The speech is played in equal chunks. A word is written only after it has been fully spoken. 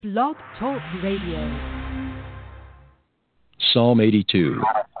Blog Talk Radio. Psalm 82,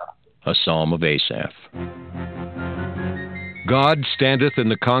 a psalm of Asaph. God standeth in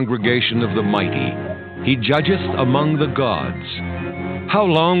the congregation of the mighty. He judgeth among the gods. How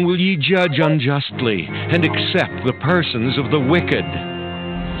long will ye judge unjustly, and accept the persons of the wicked?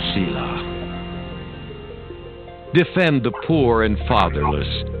 Selah. Defend the poor and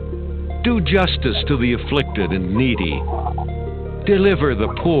fatherless. Do justice to the afflicted and needy. Deliver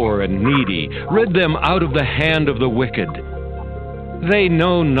the poor and needy. Rid them out of the hand of the wicked. They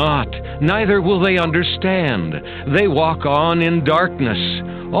know not, neither will they understand. They walk on in darkness.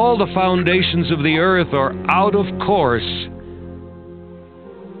 All the foundations of the earth are out of course.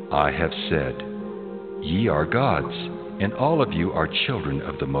 I have said, Ye are gods, and all of you are children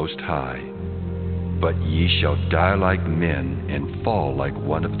of the Most High. But ye shall die like men, and fall like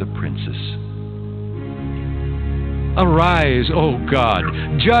one of the princes. Arise, O God,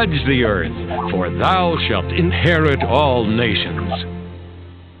 judge the earth, for thou shalt inherit all nations.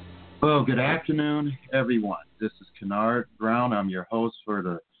 Well, good afternoon, everyone. This is Kennard Brown. I'm your host for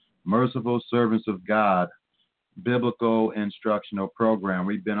the Merciful Servants of God Biblical Instructional Program.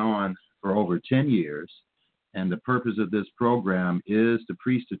 We've been on for over 10 years, and the purpose of this program is to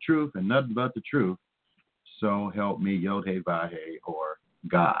preach the truth and nothing but the truth. So help me, Yod-Heh-Vah-Heh, or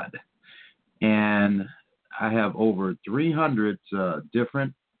God. And I have over 300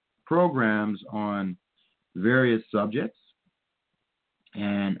 different programs on various subjects,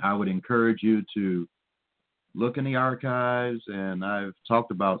 and I would encourage you to look in the archives, and I've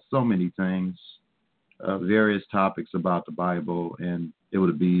talked about so many things, various topics about the Bible, and it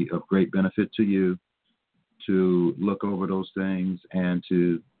would be of great benefit to you to look over those things and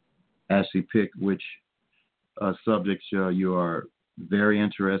to actually pick which subjects you are very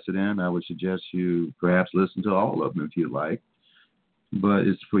interested in. I would suggest you perhaps listen to all of them if you like, but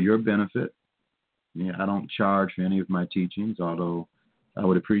it's for your benefit. I don't charge for any of my teachings, although I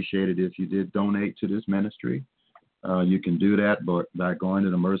would appreciate it if you did donate to this ministry. You can do that by going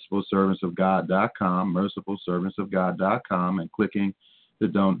to the mercifulservantsofgod.com, mercifulservantsofgod.com, and clicking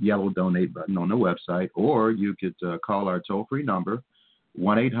the yellow donate button on the website, or you could call our toll-free number,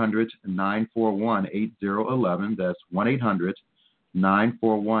 1-800-941-8011. That's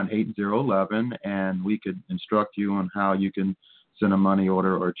 1-800-941-8011, and we could instruct you on how you can send a money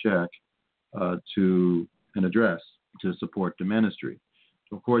order or check to an address to support the ministry.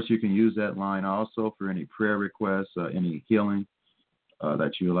 Of course, you can use that line also for any prayer requests, any healing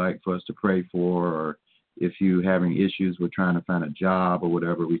that you like for us to pray for, or if you're having issues with trying to find a job or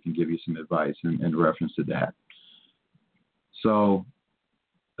whatever, we can give you some advice in reference to that. So,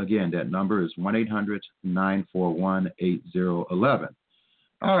 again, that number is 1-800-941-8011.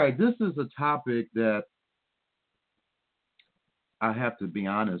 All right, this is a topic that I have to be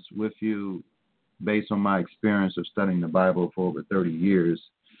honest with you, based on my experience of studying the Bible for over 30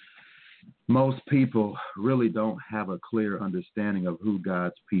 years. Most people really don't have a clear understanding of who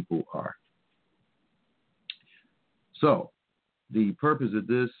God's people are. So, the purpose of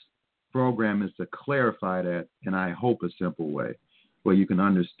this program is to clarify that in, I hope, a simple way, where you can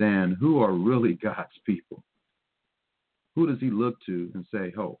understand who are really God's people. Who does he look to and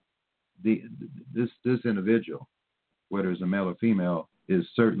say, oh, this individual, whether it's a male or female, is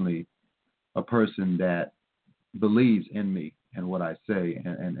certainly a person that believes in me and what I say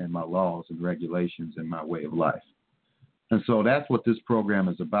and my laws and regulations and my way of life. And so that's what this program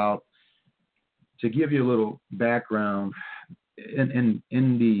is about. To give you a little background in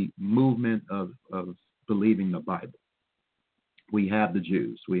the movement of believing the Bible, we have the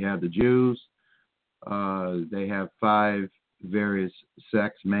Jews. They have 5 various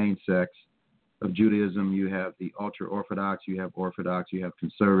sects, main sects of Judaism. You have the ultra-Orthodox, you have Orthodox, you have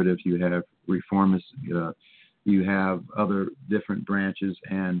conservatives, you have reformists, you have other different branches.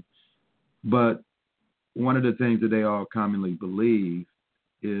 But one of the things that they all commonly believe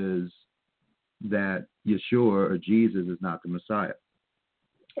is that Yeshua or Jesus is not the Messiah.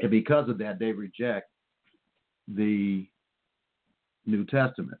 And because of that, they reject the New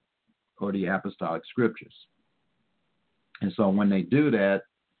Testament or the apostolic scriptures. And so when they do that,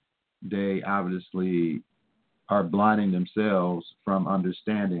 they obviously are blinding themselves from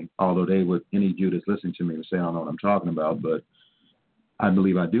understanding, although any Jew that's listening to me would say, I don't know what I'm talking about, but I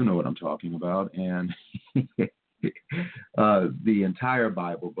believe I do know what I'm talking about. And the entire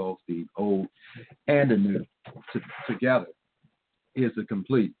Bible, both the Old and the New together, is a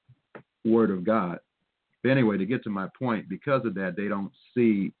complete Word of God. But anyway, to get to my point, because of that, they don't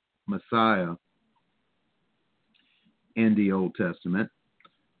see Messiah in the Old Testament.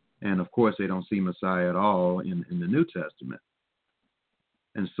 And, of course, they don't see Messiah at all in the New Testament.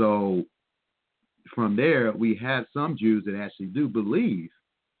 And so from there, we have some Jews that actually do believe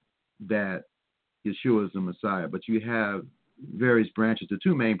that Yeshua is the Messiah. But you have various branches. The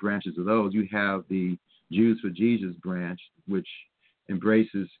two main branches of those, you have the Jews for Jesus branch, which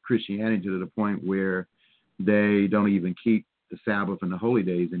embraces Christianity to the point where they don't even keep the Sabbath and the holy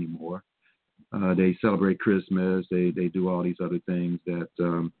days anymore. They celebrate Christmas. They do all these other things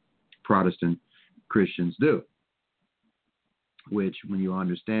that Protestant Christians do, which, when you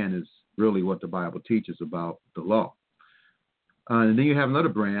understand, is really what the Bible teaches about the law. And then you have another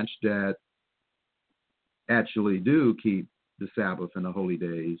branch that actually do keep the Sabbath and the holy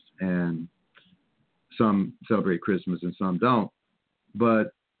days, and some celebrate Christmas and some don't.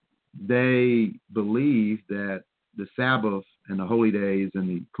 But they believe that the Sabbath and the holy days and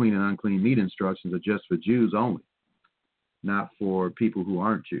the clean and unclean meat instructions are just for Jews only, not for people who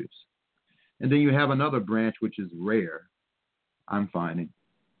aren't Jews. And then you have another branch, which is rare, I'm finding,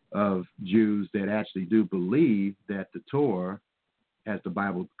 of Jews that actually do believe that the Torah, as the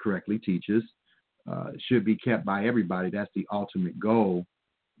Bible correctly teaches, should be kept by everybody. That's the ultimate goal,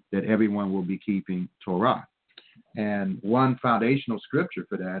 that everyone will be keeping Torah. And one foundational scripture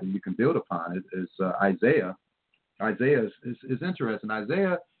for that, and you can build upon it, is Isaiah. Isaiah is interesting.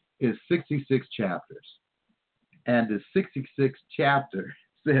 Isaiah is 66 chapters. And the 66th chapter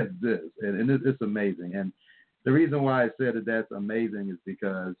says this, and it's amazing. And the reason why I said that that's amazing is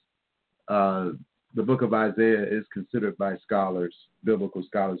because the book of Isaiah is considered by scholars, biblical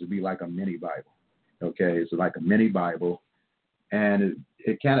scholars, to be like a mini Bible. Okay, it's like a mini Bible. And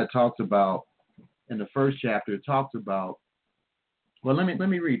it kind of talks about, in the first chapter, it talks about, well, let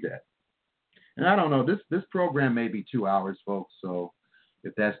me read that. And I don't know, this program may be 2 hours, folks, so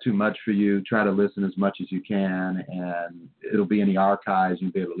if that's too much for you, try to listen as much as you can, and it'll be in the archives.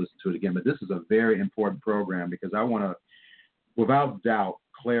 You'll be able to listen to it again. But this is a very important program because I want to, without doubt,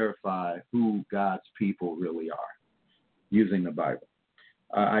 clarify who God's people really are using the Bible.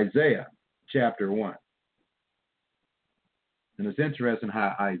 Isaiah chapter 1. And it's interesting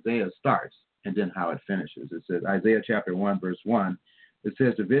how Isaiah starts and then how it finishes. It says, Isaiah chapter 1, verse 1, it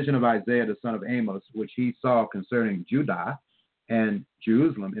says, the vision of Isaiah, the son of Amos, which he saw concerning Judah and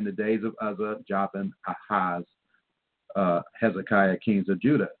Jerusalem in the days of Uzzah, Jotham, Ahaz, Hezekiah, kings of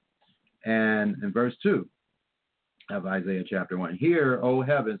Judah. And in verse 2 of Isaiah chapter 1, hear, O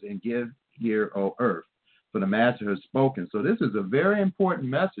heavens, and give ear, O earth, for the master has spoken. So this is a very important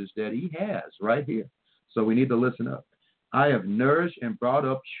message that he has right here. So we need to listen up. I have nourished and brought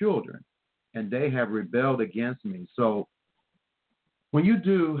up children, and they have rebelled against me. So when you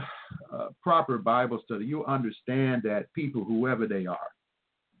do proper Bible study, you understand that people, whoever they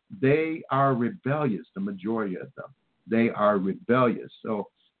are rebellious, the majority of them. They are rebellious. So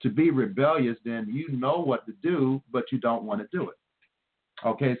to be rebellious, then you know what to do, but you don't want to do it.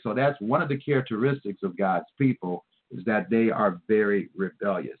 Okay, so that's one of the characteristics of God's people, is that they are very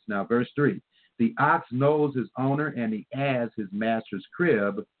rebellious. Now, verse 3, the ox knows his owner and the ass his master's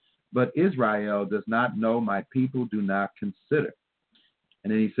crib, but Israel does not know, my people do not consider.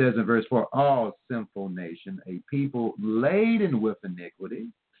 And then he says in verse 4, all sinful nation, a people laden with iniquity,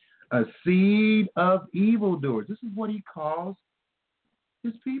 a seed of evildoers. This is what he calls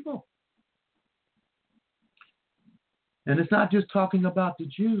his people. And it's not just talking about the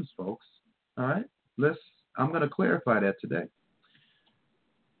Jews, folks. All right? I'm going to clarify that today.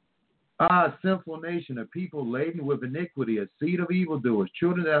 Sinful nation, a people laden with iniquity, a seed of evildoers,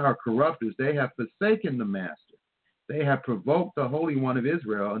 children that are corrupters, they have forsaken the master. They have provoked the Holy One of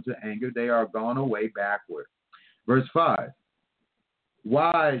Israel into anger. They are gone away backward. Verse 5,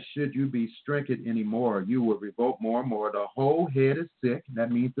 why should you be stricken anymore? You will revolt more and more. The whole head is sick.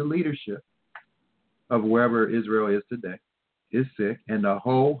 That means the leadership of wherever Israel is today is sick, and the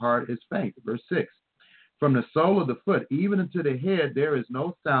whole heart is faint. Verse 6, from the sole of the foot even unto the head there is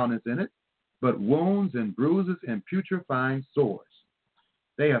no soundness in it, but wounds and bruises and putrefying sores.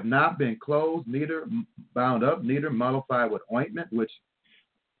 They have not been closed, neither bound up, neither mollified with ointment, which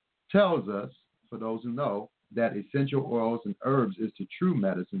tells us, for those who know, that essential oils and herbs is the true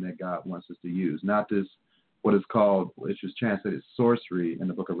medicine that God wants us to use, not this, what is called, which is translated sorcery in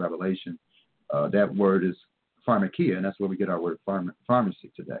the book of Revelation. That word is pharmakia, and that's where we get our word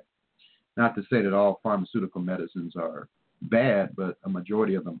pharmacy today. Not to say that all pharmaceutical medicines are bad, but a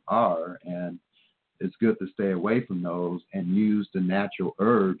majority of them are, and it's good to stay away from those and use the natural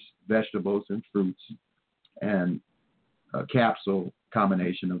herbs, vegetables, and fruits, and a capsule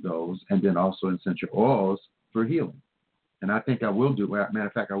combination of those, and then also essential oils for healing. And I think I will do, matter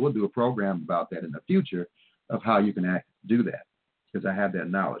of fact, I will do a program about that in the future of how you can do that, because I have that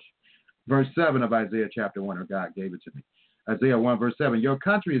knowledge. Verse 7 of Isaiah chapter 1, or God gave it to me. Isaiah 1 verse 7, your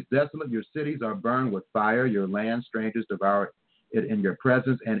country is desolate, your cities are burned with fire, your land strangers devour it in your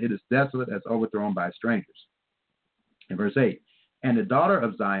presence, and it is desolate as overthrown by strangers. In verse 8, and the daughter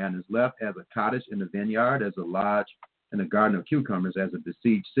of Zion is left as a cottage in the vineyard, as a lodge in the garden of cucumbers, as a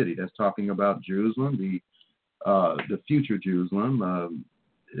besieged city. That's talking about Jerusalem. The future Jerusalem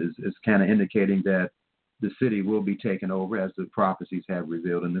is kind of indicating that the city will be taken over as the prophecies have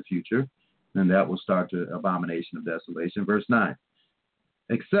revealed in the future. And that will start the abomination of desolation. Verse 9,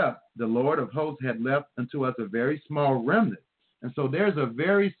 except the Lord of hosts had left unto us a very small remnant. And so there's a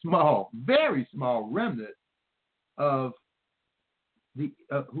very small remnant of the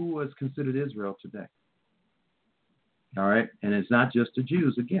who was considered Israel today. All right? And it's not just the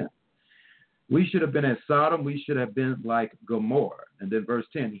Jews again. We should have been as Sodom. We should have been like Gomorrah. And then verse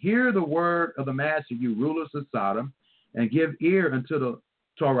 10, hear the word of the Master, you rulers of Sodom, and give ear unto the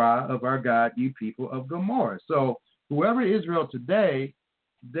Torah of our God, you people of Gomorrah. So whoever Israel today,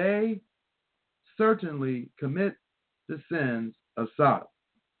 they certainly commit the sins of Sodom.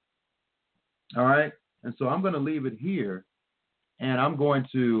 All right? And so I'm going to leave it here, and I'm going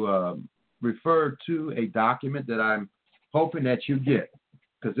to refer to a document that I'm hoping that you get,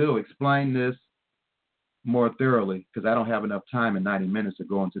 because it'll explain this more thoroughly, because I don't have enough time in 90 minutes to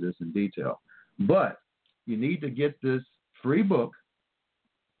go into this in detail. But you need to get this free book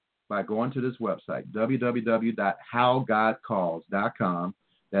by going to this website, www.howgodcalls.com.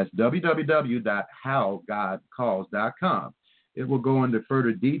 That's www.howgodcalls.com. It will go into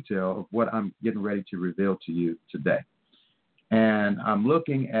further detail of what I'm getting ready to reveal to you today. And I'm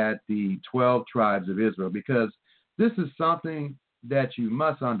looking at the 12 tribes of Israel, because this is something that you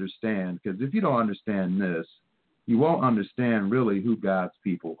must understand, because if you don't understand this, you won't understand really who God's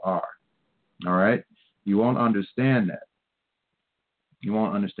people are. All right? You won't understand that. You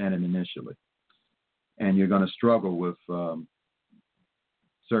won't understand it initially. And you're going to struggle with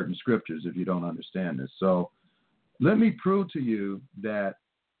certain scriptures if you don't understand this. So let me prove to you that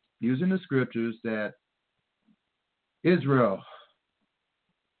using the scriptures that Israel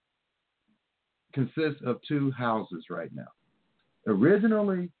consists of two houses right now.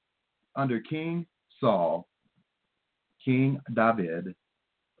 Originally, under King Saul, King David,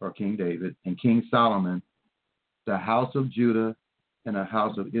 and King Solomon, the house of Judah and the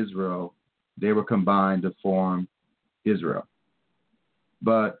house of Israel, they were combined to form Israel.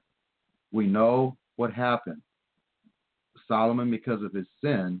 But we know what happened. Solomon, because of his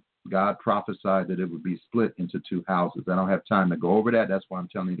sin, God prophesied that it would be split into two houses. I don't have time to go over that. That's why I'm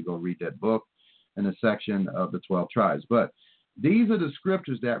telling you to go read that book in the section of the 12 tribes. But these are the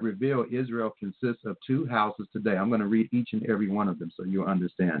scriptures that reveal Israel consists of two houses today. I'm going to read each and every one of them so you'll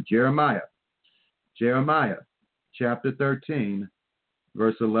understand. Jeremiah chapter 13,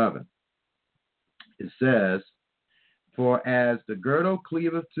 verse 11. It says, for as the girdle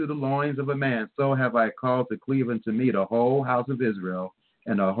cleaveth to the loins of a man, so have I called to cleave unto me the whole house of Israel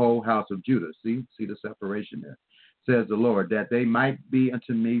and the whole house of Judah. See the separation there. Says the Lord, that they might be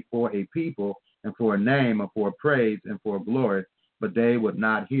unto me for a people and for a name and for praise and for glory, but they would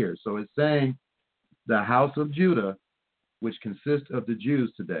not hear. So it's saying the house of Judah, which consists of the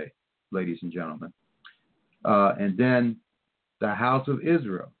Jews today, ladies and gentlemen, and then the house of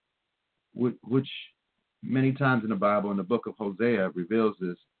Israel, which many times in the Bible, in the book of Hosea, reveals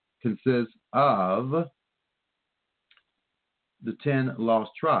this, consists of the 10 lost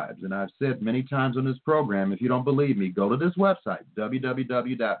tribes. And I've said many times on this program, if you don't believe me, go to this website,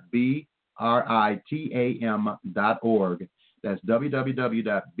 www.britam.org. That's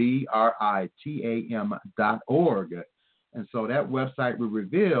www.britam.org. And so that website will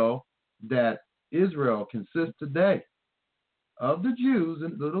reveal that Israel consists today of the Jews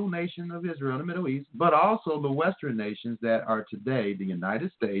and the little nation of Israel in the Middle East, but also the Western nations that are today the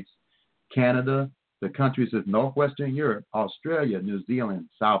United States, Canada, the countries of Northwestern Europe, Australia, New Zealand,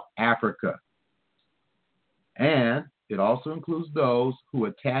 South Africa. And it also includes those who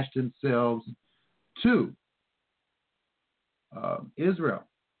attach themselves to Israel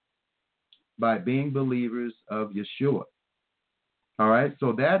by being believers of Yeshua. All right,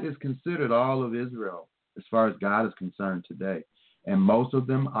 so that is considered all of Israel as far as God is concerned today. And most of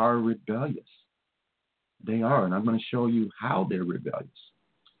them are rebellious. They are, and I'm going to show you how they're rebellious.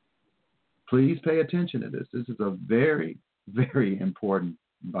 Please pay attention to this. This is a very, very important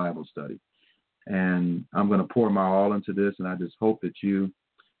Bible study. And I'm going to pour my all into this, and I just hope that you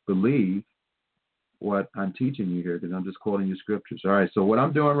believe what I'm teaching you here, because I'm just quoting you scriptures. All right, so what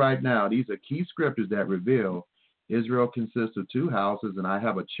I'm doing right now, these are key scriptures that reveal Israel consists of two houses, and I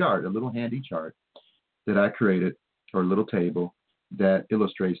have a chart, a little handy chart that I created, or a little table, that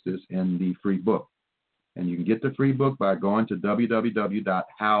illustrates this in the free book. And you can get the free book by going to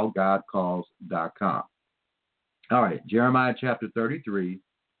www.howgodcalls.com. All right, Jeremiah chapter 33,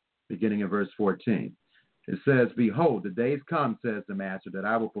 beginning in verse 14. It says, Behold, the days come, says the Master, that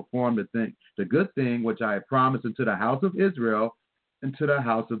I will perform the good thing which I have promised unto the house of Israel and to the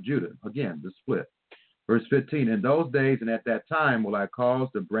house of Judah. Again, the split. Verse 15, In those days and at that time will I cause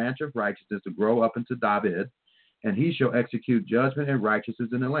the branch of righteousness to grow up into David, and he shall execute judgment and righteousness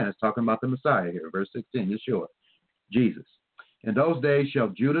in the land. It's talking about the Messiah here. Verse 16, Yeshua, Jesus. In those days shall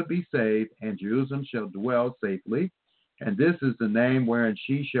Judah be saved, and Jerusalem shall dwell safely. And this is the name wherein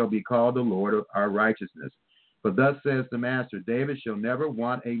she shall be called the Lord of our righteousness. For thus says the Master, David shall never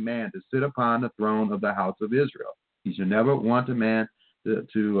want a man to sit upon the throne of the house of Israel. He shall never want a man to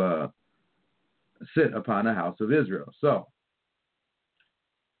sit upon the house of Israel. So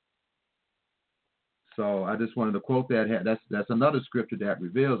I just wanted to quote that. That's another scripture that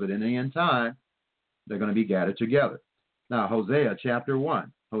reveals that in the end time, they're going to be gathered together. Now, Hosea chapter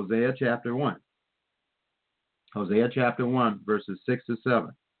 1, verses 6 to 7.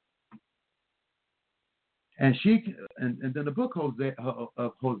 And then the book of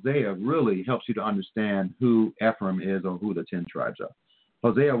Hosea really helps you to understand who Ephraim is or who the 10 tribes are.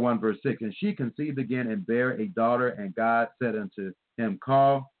 Hosea 1, verse 6. And she conceived again and bare a daughter, and God said unto him,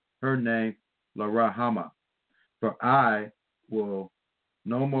 Call her name Larahama, for I will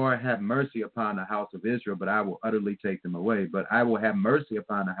no more have mercy upon the house of Israel, but I will utterly take them away. But I will have mercy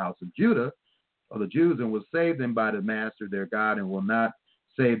upon the house of Judah, or the Jews, and will save them by the Master their God, and will not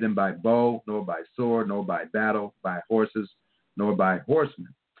save them by bow, nor by sword, nor by battle, by horses, nor by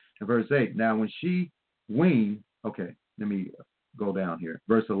horsemen. And verse 8, now when she weaned, okay, let me go down here.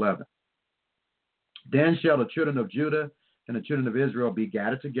 Verse 11, then shall the children of Judah and the children of Israel be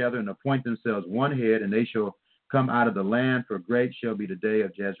gathered together and appoint themselves one head, and they shall come out of the land, for great shall be the day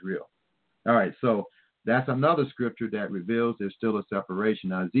of Jezreel. All right, so that's another scripture that reveals there's still a separation.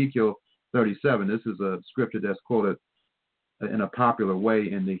 Now, Ezekiel 37, this is a scripture that's quoted in a popular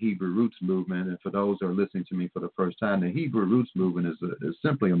way in the Hebrew Roots movement. And for those who are listening to me for the first time, the Hebrew Roots movement is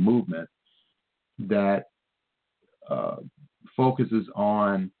simply a movement that focuses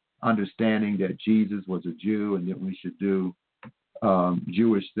on understanding that Jesus was a Jew and that we should do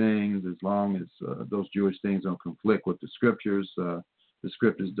Jewish things as long as those Jewish things don't conflict with the scriptures. The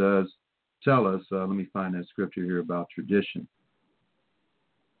scriptures does tell us, let me find that scripture here about tradition.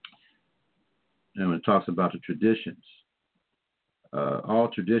 And when it talks about the traditions, all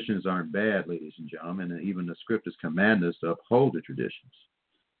traditions aren't bad, ladies and gentlemen, and even the scriptures command us to uphold the traditions.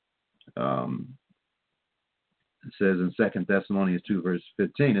 It says in 2 Thessalonians 2, verse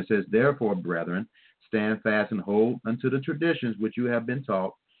 15, it says, Therefore, brethren, stand fast and hold unto the traditions which you have been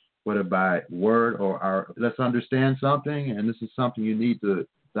taught, whether by word or our. Let's understand something, and this is something you need to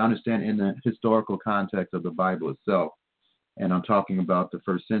understand in the historical context of the Bible itself. And I'm talking about the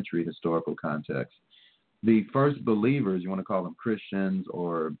first century historical context. The first believers, you want to call them Christians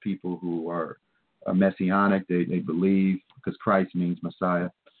or people who are messianic, they believe, because Christ means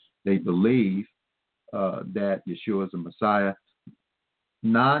Messiah, they believe that Yeshua is a Messiah.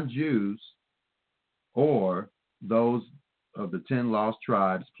 Non-Jews or those of the 10 lost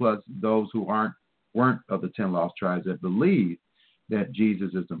tribes, plus those who weren't of the 10 lost tribes that believe that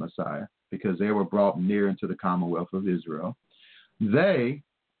Jesus is the Messiah, because they were brought near into the commonwealth of Israel. They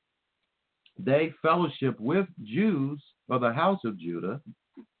fellowship with Jews of the house of Judah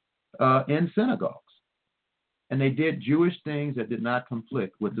in synagogues. And they did Jewish things that did not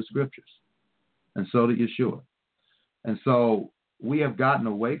conflict with the scriptures. And so did Yeshua. And so we have gotten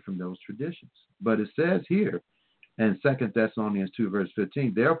away from those traditions. But it says here in 2 Thessalonians 2, verse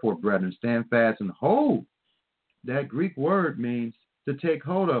 15, Therefore, brethren, stand fast and hold. That Greek word means to take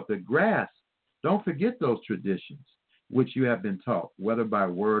hold of, to grasp. Don't forget those traditions which you have been taught, whether by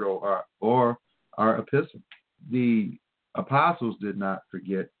word or our epistle. The apostles did not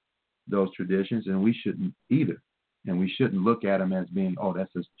forget those traditions, and we shouldn't either. And we shouldn't look at them as being, oh,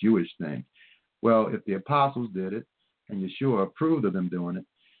 that's this Jewish thing. Well, if the apostles did it and Yeshua approved of them doing it,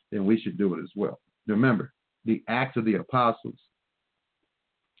 then we should do it as well. Remember, the Acts of the Apostles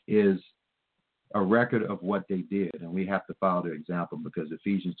is a record of what they did, and we have to follow their example, because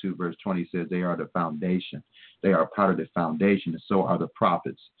Ephesians 2, verse 20 says they are the foundation. They are part of the foundation, and so are the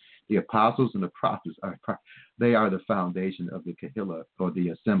prophets. The apostles and the prophets they are the foundation of the Kahillah, or the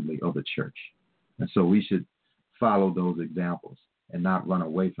assembly, or the church. And so we should follow those examples and not run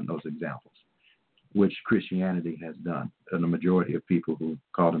away from those examples, which Christianity has done, and the majority of people who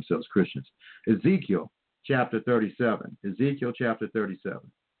call themselves Christians. Ezekiel chapter 37. Ezekiel chapter 37.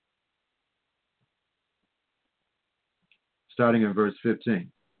 Starting in verse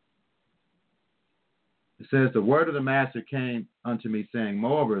 15. It says, the word of the master came unto me, saying,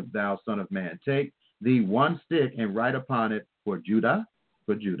 moreover, thou son of man, take thee one stick and write upon it for Judah,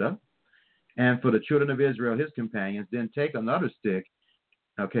 and for the children of Israel, his companions. Then take another stick.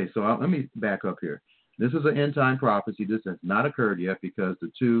 Okay, so let me back up here. This is an end-time prophecy. This has not occurred yet because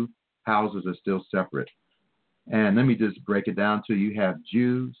the two houses are still separate. And let me just break it down to you. You have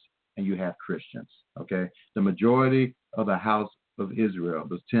Jews and you have Christians, okay? The majority of the house of Israel,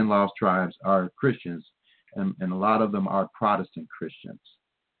 those 10 lost tribes, are Christians, and a lot of them are Protestant Christians.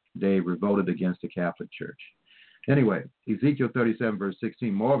 They revolted against the Catholic Church. Anyway, Ezekiel 37, verse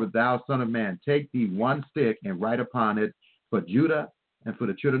 16, moreover, thou son of man, take thee one stick and write upon it for Judah and for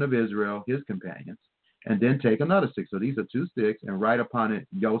the children of Israel, his companions, and then take another stick. So these are two sticks, and write upon it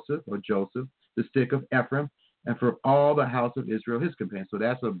Joseph, the stick of Ephraim, and for all the house of Israel, his companions. So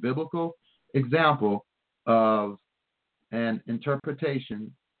that's a biblical example of an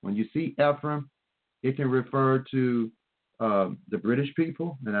interpretation. When you see Ephraim, it can refer to the British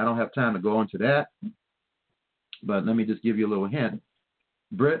people, and I don't have time to go into that, but let me just give you a little hint.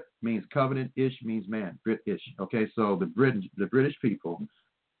 Brit means covenant, ish means man, British. Okay, so the British people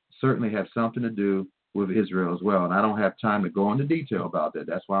certainly have something to do with Israel as well, and I don't have time to go into detail about that.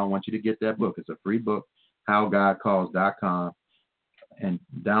 That's why I want you to get that book. It's a free book, HowGodCalls.com, and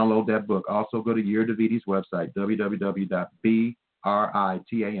download that book. Also go to Yair Davidi's website,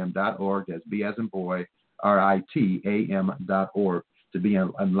 www.britam.org. That's B as in boy, RITAM.org, to be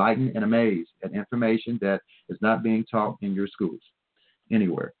enlightened and amazed at information that is not being taught in your schools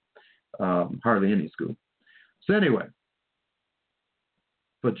anywhere, hardly any school. So anyway,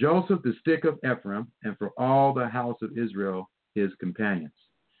 for Joseph, the stick of Ephraim, and for all the house of Israel, his companions.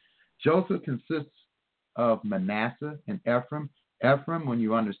 Joseph consists of Manasseh and Ephraim. Ephraim, when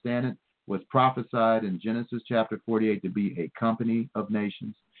you understand it, was prophesied in Genesis chapter 48 to be a company of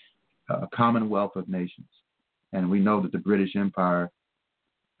nations, a commonwealth of nations. And we know that the British Empire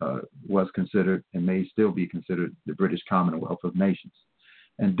was considered and may still be considered the British Commonwealth of Nations.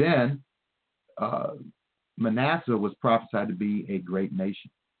 And then Manasseh was prophesied to be a great nation.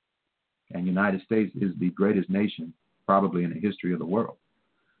 And United States is the greatest nation probably in the history of the world.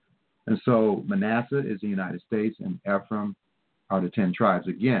 And so Manasseh is the United States, and Ephraim are the 10 tribes.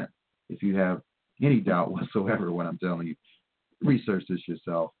 Again, if you have any doubt whatsoever what I'm telling you, research this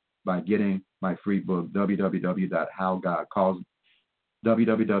yourself by getting my free book,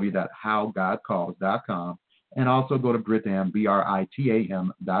 www.howgodcalls.com, and also go to Britam,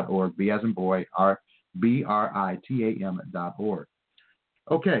 BRITAM.org, B as in boy, BRITAM.org.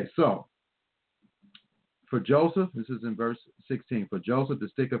 Okay, so for Joseph, this is in verse 16, for Joseph, the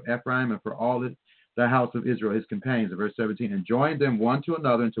stick of Ephraim, and for all the house of Israel, his companions, in verse 17, and join them one to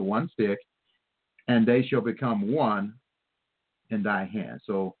another into one stick, and they shall become one in thy hand.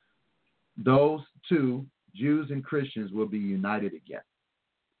 So those two, Jews and Christians, will be united again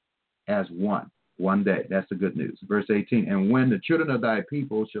as one day. That's the good news. Verse 18, and when the children of thy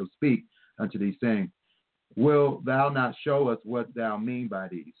people shall speak unto thee, saying, will thou not show us what thou mean by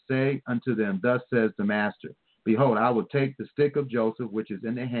these? Say unto them, thus says the master, behold, I will take the stick of Joseph, which is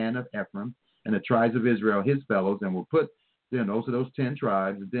in the hand of Ephraim, and the tribes of Israel, his fellows, and will put them, those 10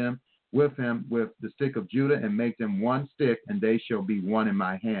 tribes, them with him with the stick of Judah, and make them one stick, and they shall be one in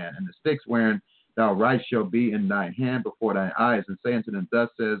my hand. And the sticks wherein thou writest shall be in thine hand before thine eyes, and say unto them, thus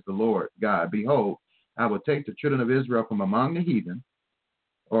says the Lord God, behold, I will take the children of Israel from among the heathen,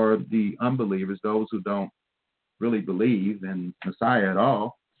 or the unbelievers, those who don't really believe in Messiah at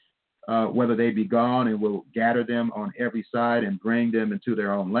all, whether they be gone, and will gather them on every side and bring them into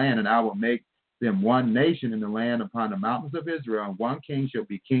their own land, and I will make them one nation in the land upon the mountains of Israel, and one king shall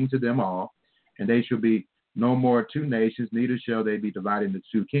be king to them all, and they shall be no more two nations, neither shall they be divided into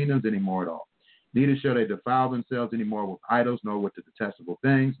two kingdoms any more at all. Neither shall they defile themselves any more with idols, nor with the detestable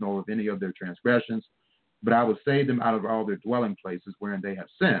things, nor with any of their transgressions, but I will save them out of all their dwelling places wherein they have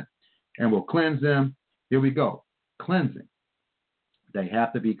sinned, and will cleanse them. Here we go. Cleansing. They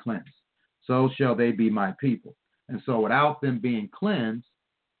have to be cleansed. So shall they be my people. And so without them being cleansed,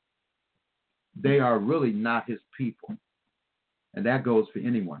 they are really not his people. And that goes for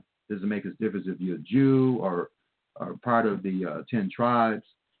anyone. It doesn't make a difference if you're a Jew or part of the 10 tribes.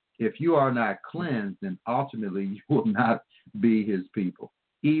 If you are not cleansed, then ultimately you will not be his people,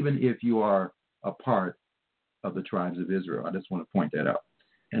 even if you are a part of the tribes of Israel. I just want to point that out.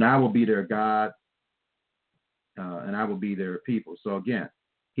 And I will be their God, and I will be their people. So again,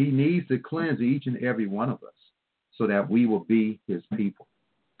 he needs to cleanse each and every one of us so that we will be his people.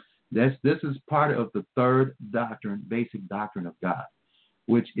 This is part of the third doctrine, basic doctrine of God,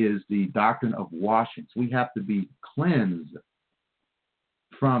 which is the doctrine of washings. We have to be cleansed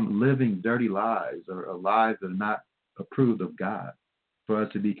from living dirty lives or lives that are not approved of God for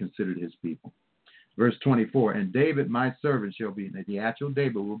us to be considered his people. Verse 24, and David, my servant, shall be, the actual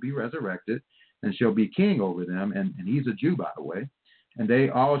David will be resurrected and shall be king over them. And he's a Jew, by the way. And they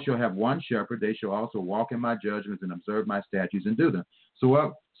all shall have one shepherd. They shall also walk in my judgments and observe my statutes and do them.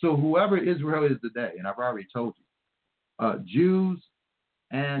 So whoever Israel is today, and I've already told you, Jews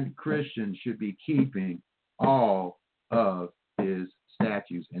and Christians should be keeping all of his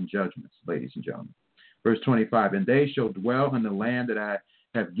statutes and judgments, ladies and gentlemen. Verse 25, and they shall dwell in the land that I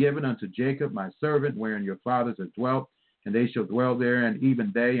have given unto Jacob, my servant, wherein your fathers have dwelt, and they shall dwell there, and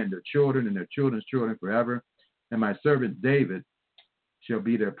even they and their children and their children's children forever. And my servant David shall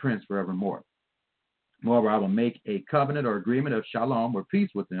be their prince forevermore. Moreover, I will make a covenant or agreement of shalom or peace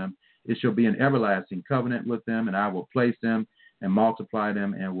with them. It shall be an everlasting covenant with them, and I will place them and multiply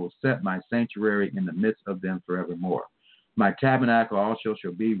them, and will set my sanctuary in the midst of them forevermore. My tabernacle also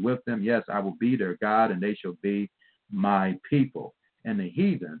shall be with them. Yes, I will be their God, and they shall be my people. And the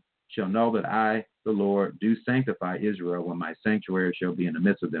heathen shall know that I, the Lord, do sanctify Israel, when my sanctuary shall be in the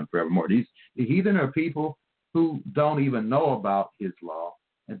midst of them forevermore. The heathen are people who don't even know about his law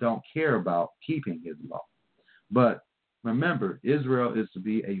and don't care about keeping his law. But remember, Israel is to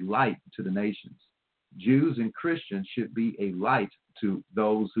be a light to the nations. Jews and Christians should be a light to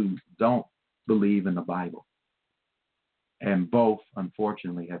those who don't believe in the Bible. And both,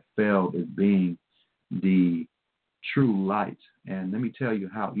 unfortunately, have failed at being the true light. And let me tell you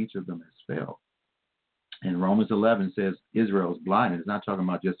how each of them has failed. And Romans 11 says Israel is blind. It's not talking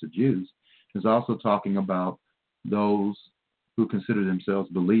about just the Jews. It's also talking about those who consider themselves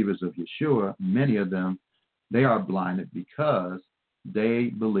believers of Yeshua. Many of them, they are blinded because they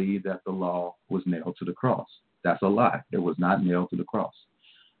believe that the law was nailed to the cross. That's a lie. It was not nailed to the cross.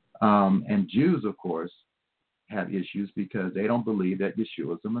 And Jews, of course, have issues because they don't believe that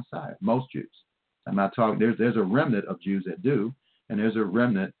Yeshua is the Messiah. Most Jews. I'm not talking, there's a remnant of Jews that do, and there's a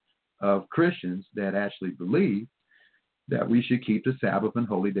remnant of Christians that actually believe that we should keep the Sabbath and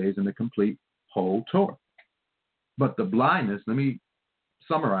holy days in the complete whole Torah. But the blindness, let me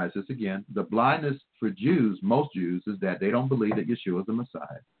summarize this again. The blindness for Jews, most Jews, is that they don't believe that Yeshua is the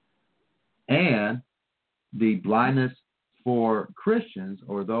Messiah. And the blindness for Christians,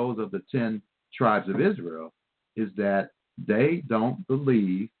 or those of the 10 tribes of Israel, is that they don't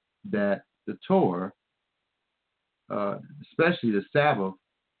believe that the Torah, especially the Sabbath,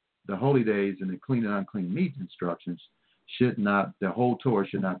 the holy days, and the clean and unclean meat instructions, the whole Torah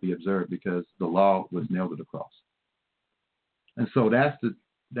should not be observed because the law was nailed to the cross. And so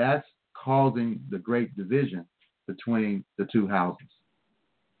that's causing the great division between the two houses.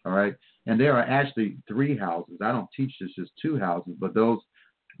 All right? And there are actually 3 houses. I don't teach this, just 2 houses, but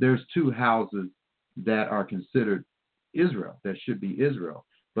there's 2 houses that are considered Israel, that should be Israel.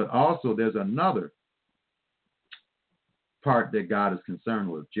 But also there's another part that God is concerned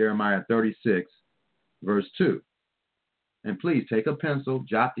with. Jeremiah 36, verse 2. And please take a pencil,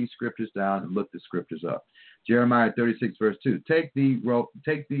 jot these scriptures down, and look the scriptures up. Jeremiah 36, verse 2. Take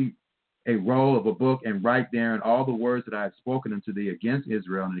a roll of a book and write therein all the words that I have spoken unto thee against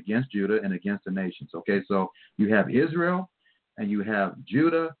Israel and against Judah and against the nations. Okay, so you have Israel, and you have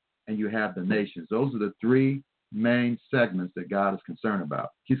Judah, and you have the nations. Those are the 3 main segments that God is concerned about.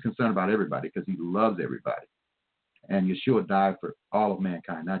 He's concerned about everybody because he loves everybody. And Yeshua died for all of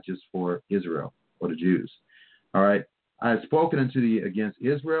mankind, not just for Israel or the Jews. All right. I have spoken unto thee against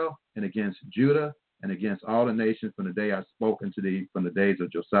Israel and against Judah and against all the nations from the day I spoke unto thee from the days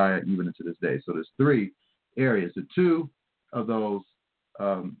of Josiah even unto this day. So there's 3 areas. The 2 of those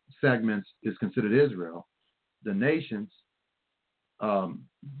segments is considered Israel. The nations,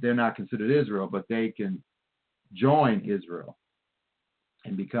 they're not considered Israel, but they can join Israel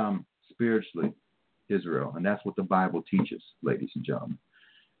and become spiritually Israel. And that's what the Bible teaches, ladies and gentlemen.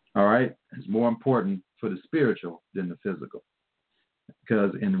 All right? It's more important for the spiritual than the physical.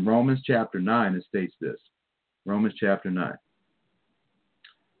 Because in Romans chapter 9, it states this. Romans chapter 9.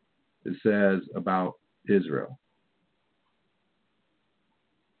 It says about Israel.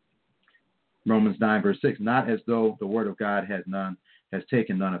 Romans 9, verse 6. Not as though the word of God has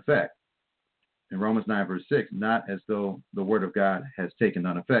taken none effect. In Romans 9, verse 6, not as though the word of God has taken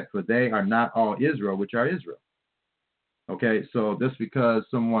none effect, for they are not all Israel, which are Israel. Okay, so just because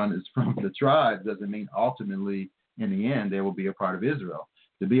someone is from the tribe doesn't mean ultimately, in the end, they will be a part of Israel.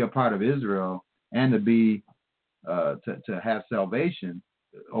 To be a part of Israel and to be to have salvation,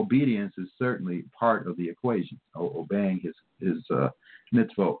 obedience is certainly part of the equation. Obeying his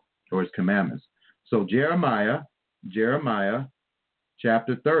mitzvot or his commandments. So Jeremiah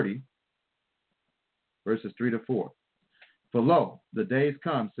chapter 30. Verses 3 to 4. For lo, the days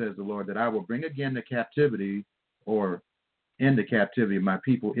come, says the Lord, that I will bring again the captivity or into captivity of my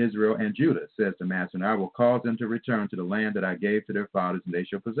people Israel and Judah, says the Master, and I will cause them to return to the land that I gave to their fathers, and they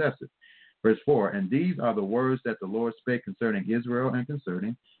shall possess it. Verse 4, and these are the words that the Lord spake concerning Israel and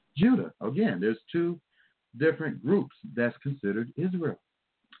concerning Judah. Again, there's two different groups that's considered Israel.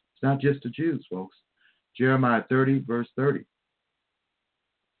 It's not just the Jews, folks. Jeremiah 30, verse 30.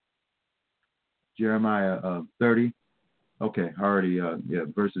 Jeremiah 30. Okay, already,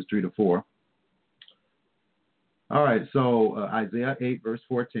 verses 3 to 4. All right, so Isaiah 8, verse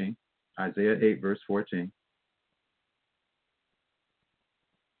 14. Isaiah 8, verse 14.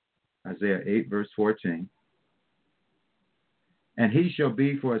 Isaiah 8, verse 14. And he shall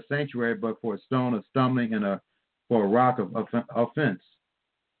be for a sanctuary, but for a stone of stumbling and for a rock of offense.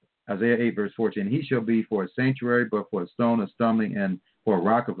 Isaiah 8, verse 14. He shall be for a sanctuary, but for a stone of stumbling and for a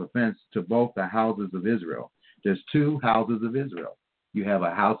rock of offense to both the houses of Israel. There's two houses of Israel. You have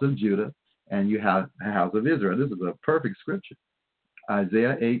a house of Judah and you have a house of Israel. This is a perfect scripture.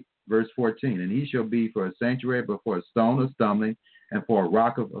 Isaiah 8, verse 14. And he shall be for a sanctuary, but for a stone of stumbling and for a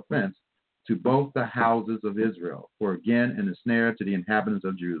rock of offense to both the houses of Israel. For again, in a snare to the inhabitants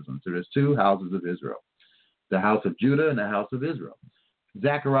of Jerusalem. So there's two houses of Israel, the house of Judah and the house of Israel.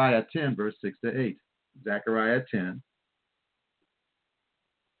 Zechariah 10, verse 6 to 8. Zechariah 10,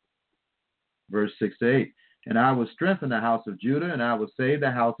 verse 6 to 8. And I will strengthen the house of Judah, and I will save the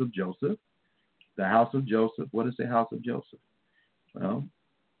house of Joseph. The house of Joseph. What is the house of Joseph? Well,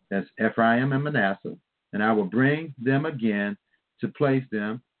 that's Ephraim and Manasseh. And I will bring them again to place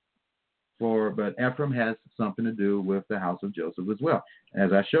them but Ephraim has something to do with the house of Joseph as well,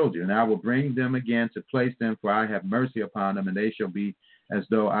 as I showed you. And I will bring them again to place them, for I have mercy upon them, and they shall be as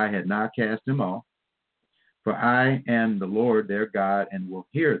though I had not cast them off. For I am the Lord their God, and will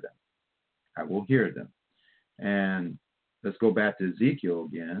hear them. I will hear them. And let's go back to Ezekiel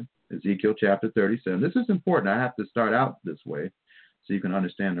again. Ezekiel chapter 37. This is important. I have to start out this way so you can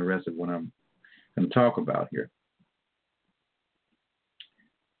understand the rest of what I'm going to talk about here.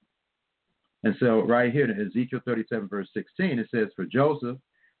 And so right here in Ezekiel 37, verse 16, it says, for Joseph,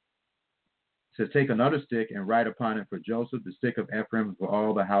 it says, take another stick and write upon it for Joseph, the stick of Ephraim, and for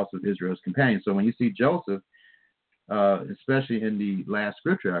all the house of Israel's companions. So when you see Joseph, especially in the last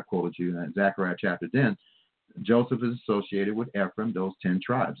scripture I quoted you, in Zechariah chapter 10, Joseph is associated with Ephraim, those 10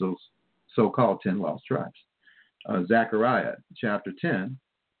 tribes, those so-called 10 lost tribes. Zechariah chapter 10,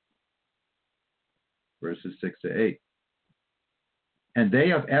 verses 6 to 8. And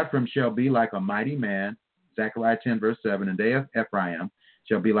they of Ephraim shall be like a mighty man, Zechariah 10, verse 7, and they of Ephraim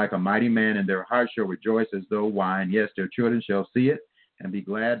shall be like a mighty man, and their heart shall rejoice as though wine. Yes, their children shall see it and be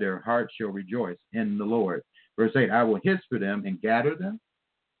glad. Their heart shall rejoice in the Lord. Verse 8, I will hiss for them and gather them,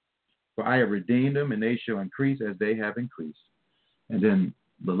 for I have redeemed them, and they shall increase as they have increased. And then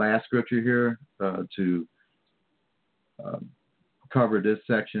the last scripture here to cover this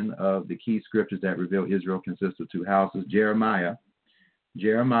section of the key scriptures that reveal Israel consists of two houses, Jeremiah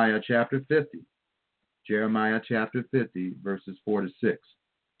chapter 50. Jeremiah chapter 50, verses 4 to 6.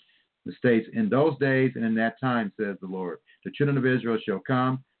 It states, in those days and in that time, says the Lord, the children of Israel shall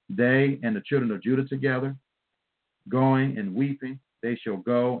come, they and the children of Judah together, going and weeping, they shall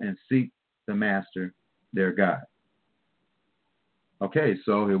go and seek the Master, their God. Okay,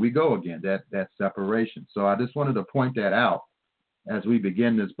 so here we go again, that separation. So I just wanted to point that out as we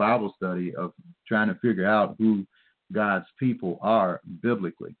begin this Bible study of trying to figure out who God's people are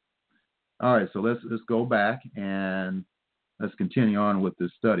biblically. All right, so let's go back and let's continue on with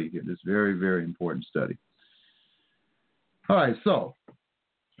this study here, this very, very important study. All right, so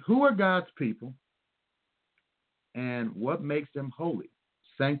who are God's people and what makes them holy,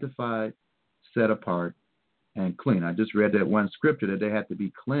 sanctified, set apart, and clean? I just read that one scripture that they had to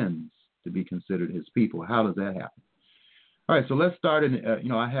be cleansed to be considered his people. How does that happen? All right, so let's start in,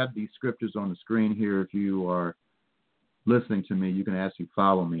 I have these scriptures on the screen here. If you are listening to me, you can actually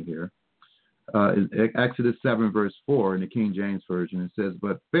follow me here. Exodus 7, verse 4 in the King James Version, it says,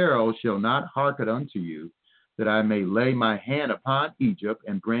 but Pharaoh shall not hearken unto you, that I may lay my hand upon Egypt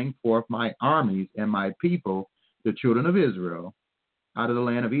and bring forth my armies and my people, the children of Israel, out of the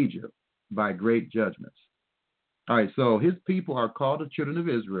land of Egypt by great judgments. All right, so his people are called the children of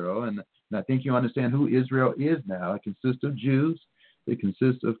Israel, and I think you understand who Israel is now. It consists of Jews. It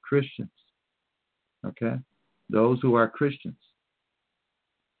consists of Christians. Okay? Those who are Christians.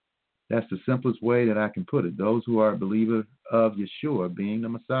 That's the simplest way that I can put it. Those who are believers of Yeshua being the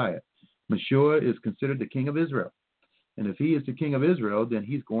Messiah. Yeshua is considered the king of Israel. And if he is the king of Israel, then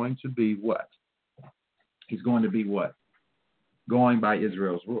he's going to be what? He's going to be what? Going by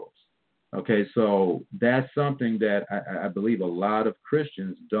Israel's rules. Okay, so that's something that I believe a lot of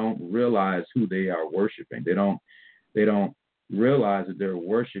Christians don't realize who they are worshiping. They don't realize that they're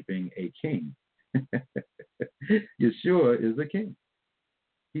worshiping a king. Yeshua is a king.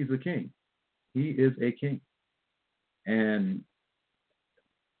 He's a king. He is a king. And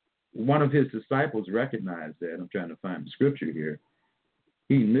one of his disciples recognized that. I'm trying to find the scripture here.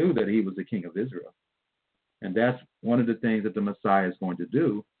 He knew that he was the king of Israel. And that's one of the things that the Messiah is going to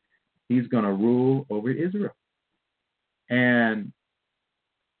do. He's going to rule over Israel. And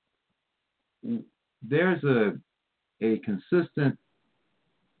there's a consistent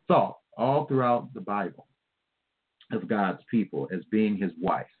thought all throughout the Bible of God's people as being his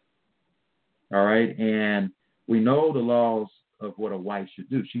wife. All right? And we know the laws of what a wife should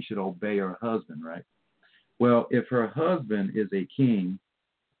do. She should obey her husband, right? Well, if her husband is a king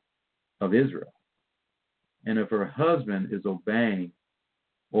of Israel, and if her husband is obeying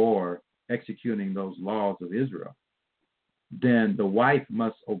or executing those laws of Israel, then the wife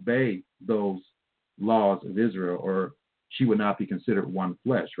must obey those laws of Israel, or she would not be considered one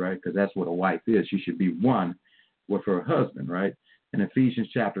flesh, right? Because that's what a wife is. She should be one with her husband, right? And Ephesians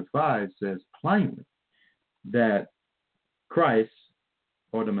chapter 5 says plainly that Christ,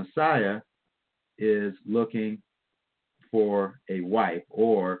 or the Messiah, is looking for a wife,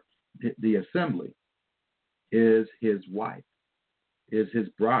 or the assembly is his wife, is his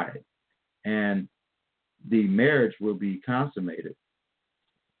bride, and the marriage will be consummated.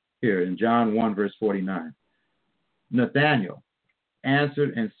 Here in John 1, verse 49, Nathanael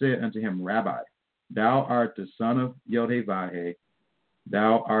answered and said unto him, Rabbi, thou art the son of Yod-Heh-Vah-Heh,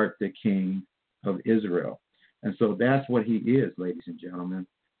 thou art the king of Israel. And so that's what he is, ladies and gentlemen.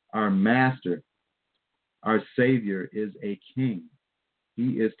 Our master, our Savior, is a king.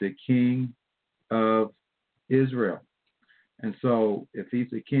 He is the king of Israel. And so if he's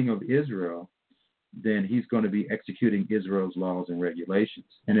the king of Israel, then he's going to be executing Israel's laws and regulations.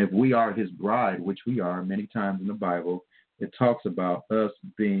 And if we are his bride, which we are many times in the Bible, it talks about us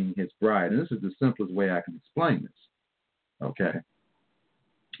being his bride. And this is the simplest way I can explain this. Okay.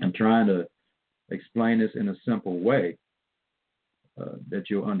 I'm trying to explain this in a simple way that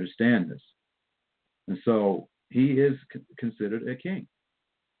you'll understand this. And so he is considered a king.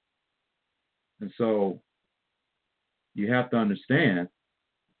 And so you have to understand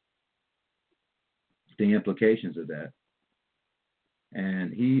the implications of that.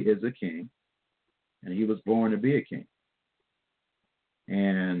 And he is a king, and he was born to be a king.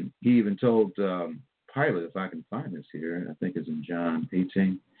 And he even told Pilate, if I can find this here, I think it's in John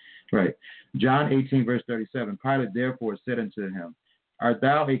 18. Right. John 18, verse 37, Pilate therefore said unto him, Art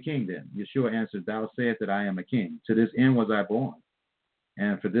thou a king then? Yeshua answered, Thou sayest that I am a king. To this end was I born.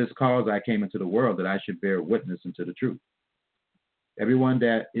 And for this cause I came into the world, that I should bear witness unto the truth. Everyone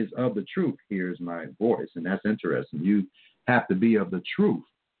that is of the truth hears my voice. And that's interesting. You have to be of the truth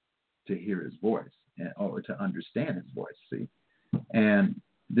to hear his voice, or to understand his voice, see? And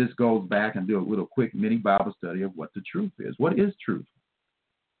this goes back and do a little quick mini Bible study of what the truth is. What is truth?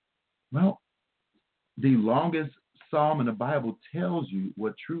 Well, the longest psalm in the Bible tells you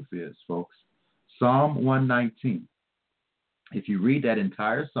what truth is, folks. Psalm 119. If you read that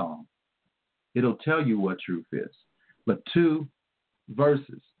entire psalm, it'll tell you what truth is. But 2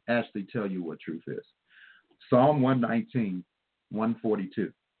 verses actually tell you what truth is. Psalm 119,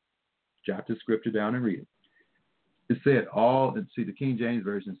 142. Jot the scripture down and read it. It said the King James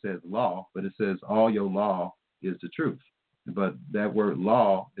Version says law, but it says all your law is the truth. But that word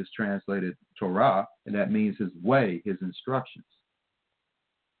law is translated Torah, and that means his way, his instructions.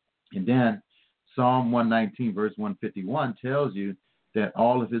 And then Psalm 119, verse 151 tells you that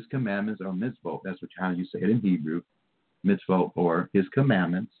all of his commandments are mitzvot. That's how you say it in Hebrew, mitzvot, or his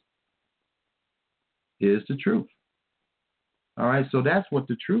commandments is the truth. All right, so that's what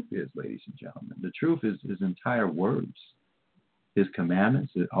the truth is, ladies and gentlemen. The truth is his entire words, his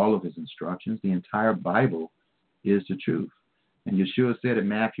commandments, all of his instructions. The entire Bible is the truth. And Yeshua said in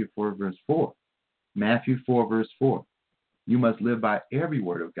Matthew 4, verse 4, Matthew 4, verse 4, you must live by every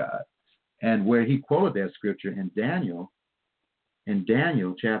word of God. And where he quoted that scripture in Daniel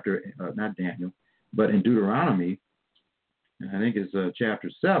chapter, not Daniel, but in Deuteronomy, I think it's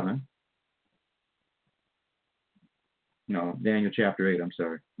chapter 7. No, Daniel chapter 8, I'm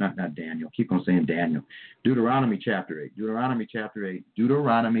sorry. Not Daniel. Keep on saying Daniel. Deuteronomy chapter 8. Deuteronomy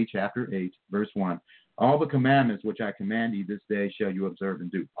chapter 8, verse 1. All the commandments which I command you this day shall you observe and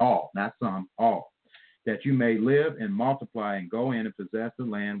do. All, not some, all. That you may live and multiply and go in and possess the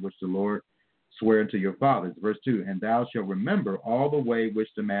land which the Lord sware unto your fathers. Verse 2. And thou shalt remember all the way which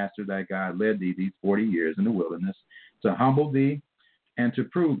the Master thy God led thee these 40 years in the wilderness, to humble thee, and to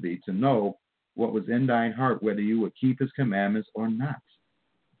prove thee, to know what was in thine heart, whether you would keep his commandments or not.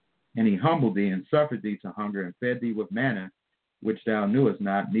 And he humbled thee and suffered thee to hunger and fed thee with manna, which thou knewest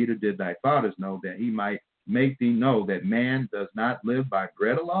not, neither did thy fathers know, that he might make thee know that man does not live by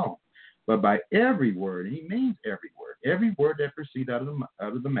bread alone, but by every word. And he means every word that proceeds out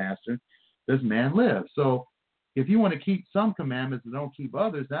of the master does man live. So if you want to keep some commandments and don't keep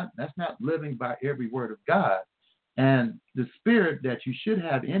others, that's not living by every word of God. And the spirit that you should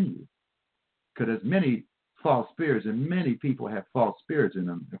have in you, because there's many false spirits, and many people have false spirits in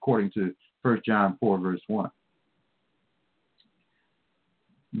them, according to 1 John 4, verse 1.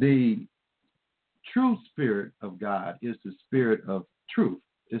 The true spirit of God is the spirit of truth.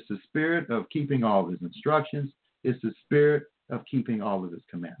 It's the spirit of keeping all of his instructions. It's the spirit of keeping all of his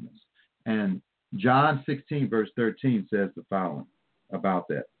commandments. And John 16, verse 13 says the following about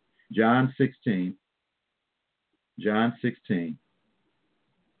that. John 16,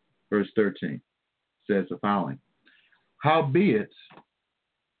 verse 13 says the following. Howbeit,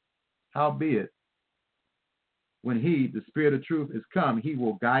 when he, the Spirit of truth, is come, he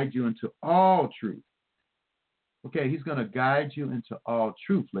will guide you into all truth. Okay, he's going to guide you into all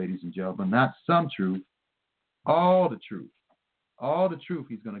truth, ladies and gentlemen, not some truth, all the truth. All the truth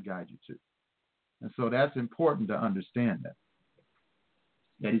he's going to guide you to. And so that's important to understand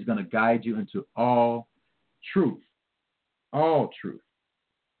that he's going to guide you into all truth. All truth.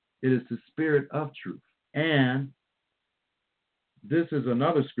 It is the spirit of truth. And this is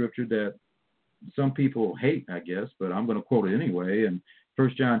another scripture that some people hate, I guess, but I'm going to quote it anyway. And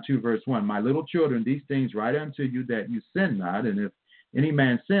 1 John 2, verse 1, my little children, these things write unto you that you sin not. And if any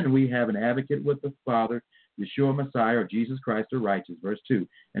man sin, we have an advocate with the Father, Yeshua Messiah, or Jesus Christ the righteous. Verse 2,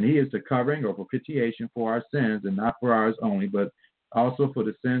 and he is the covering or propitiation for our sins, and not for ours only, but also for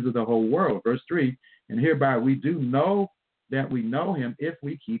the sins of the whole world. Verse 3, and hereby we do know that we know him if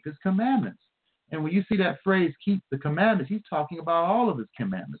we keep his commandments. And when you see that phrase, keep the commandments, he's talking about all of his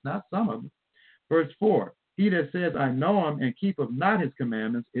commandments, not some of them. Verse 4, he that says, I know him and keepeth not his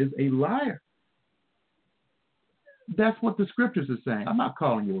commandments is a liar. That's what the scriptures are saying. I'm not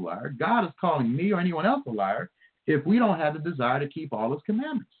calling you a liar. God is calling me or anyone else a liar if we don't have the desire to keep all his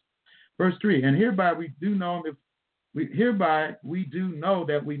commandments. Verse 3, and hereby we do know him hereby we do know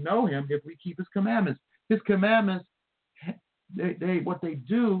that we know him if we keep his commandments. His commandments, what they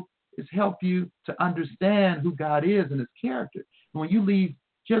do is help you to understand who God is and his character. And when you leave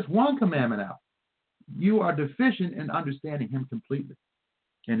just one commandment out, you are deficient in understanding him completely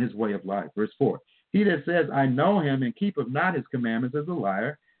and his way of life. Verse 4, he that says, I know him and keepeth not his commandments is a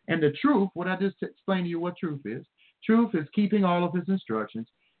liar. And the truth, what I just explained to you what truth is keeping all of his instructions.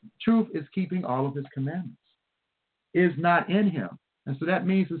 Truth is keeping all of his commandments. Is not in him. And so that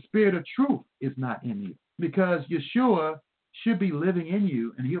means the spirit of truth is not in you, because Yeshua should be living in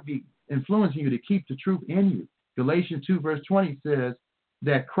you, and he'll be influencing you to keep the truth in you. Galatians 2, verse 20 says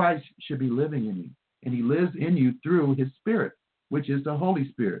that Christ should be living in you, and he lives in you through his spirit, which is the Holy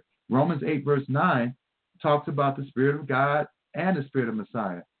Spirit. Romans 8, verse 9 talks about the Spirit of God and the Spirit of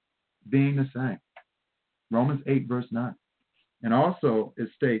Messiah being the same. Romans 8, verse 9. And also it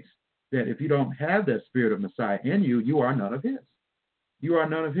states that if you don't have that Spirit of Messiah in you, you are none of his. You are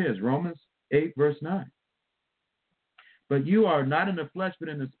none of his. Romans 8, verse 9. But you are not in the flesh, but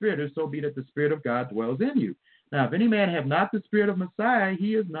in the Spirit, if so be that the Spirit of God dwells in you. Now, if any man have not the Spirit of Messiah,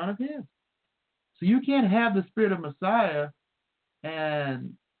 he is none of his. So you can't have the Spirit of Messiah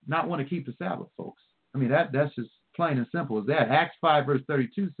and not want to keep the Sabbath, folks. I mean, that's just plain and simple as that. Acts 5, verse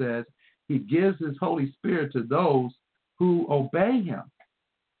 32 says he gives his Holy Spirit to those who obey him.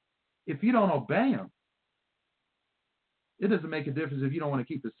 If you don't obey him, it doesn't make a difference if you don't want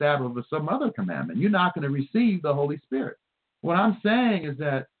to keep the Sabbath or some other commandment. You're not going to receive the Holy Spirit. What I'm saying is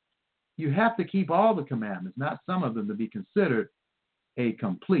that you have to keep all the commandments, not some of them, to be considered a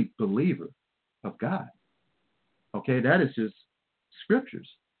complete believer of God. Okay, that is just scriptures,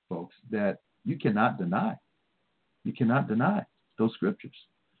 folks, that you cannot deny. You cannot deny those scriptures.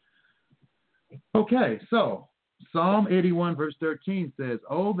 Okay, so Psalm 81, verse 13 says,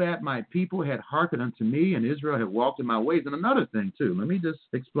 oh, that my people had hearkened unto me, and Israel had walked in my ways. And another thing, too, let me just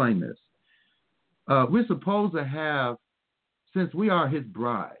explain this. We're supposed to have, since we are his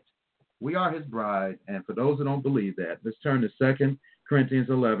bride, and for those who don't believe that, let's turn to 2 Corinthians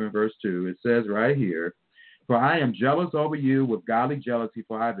 11, verse 2. It says right here, for I am jealous over you with godly jealousy,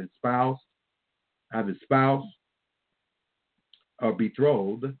 for I have espoused or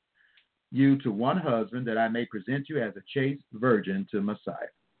betrothed you to one husband, that I may present you as a chaste virgin to Messiah.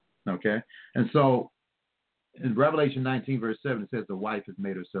 Okay? And so in Revelation 19, verse 7, it says the wife has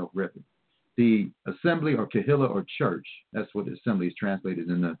made herself ready. the assembly or kahila or church, that's what the assembly is translated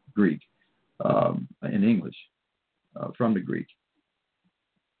in the Greek, in English, from the Greek.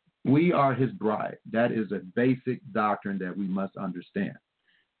 We are his bride. That is a basic doctrine that we must understand.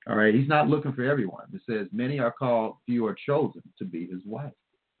 All right, he's not looking for everyone. It says, many are called, few are chosen to be his wife.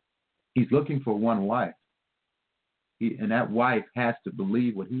 He's looking for one wife. And that wife has to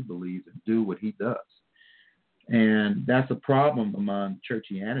believe what he believes and do what he does. And that's a problem among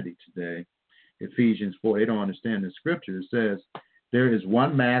churchianity today. Ephesians 4, they don't understand the scripture. It says, there is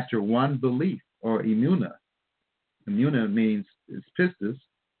one master, one belief, or imuna. Imuna means, it's pistis,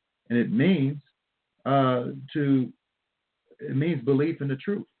 and it means belief in the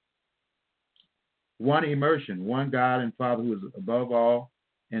truth. One immersion, one God and Father who is above all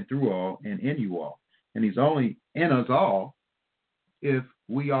and through all and in you all. And he's only in us all if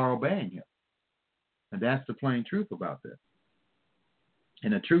we are obeying him. And that's the plain truth about this.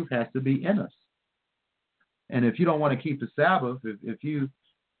 And the truth has to be in us. And if you don't want to keep the Sabbath, if you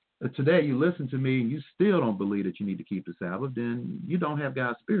today you listen to me and you still don't believe that you need to keep the Sabbath, then you don't have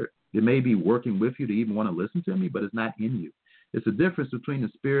God's Spirit. It may be working with you to even want to listen to me, but it's not in you. It's the difference between the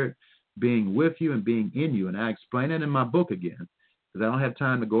Spirit being with you and being in you. And I explain it in my book again, because I don't have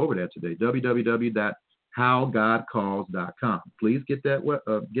time to go over that today. www.howgodcalls.com. Please get that.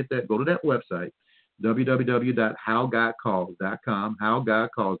 Go to that website, www.howgodcalls.com,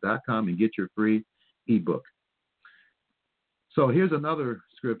 howgodcalls.com, and get your free ebook. So here's another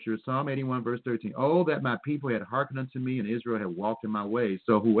scripture, Psalm 81, verse 13. Oh, that my people had hearkened unto me, and Israel had walked in my ways.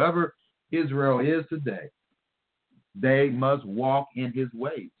 So whoever Israel is today, they must walk in his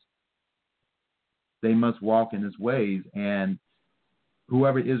ways. They must walk in his ways. And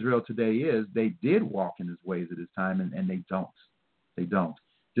whoever Israel today is, they did walk in his ways at his time, and they don't. They don't.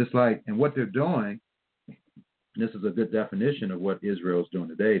 Just like, and what they're doing, this is a good definition of what Israel's doing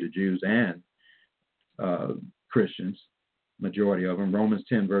today, the Jews and Christians, majority of them. Romans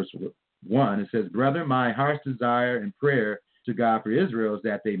 10, verse 1, it says, brethren, my heart's desire and prayer to God for Israel is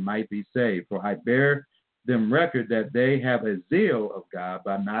that they might be saved. For I bear them record that they have a zeal of God,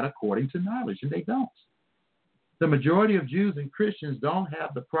 but not according to knowledge. And they don't. The majority of Jews and Christians don't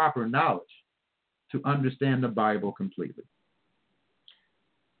have the proper knowledge to understand the Bible completely.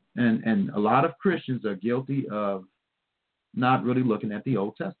 And a lot of Christians are guilty of not really looking at the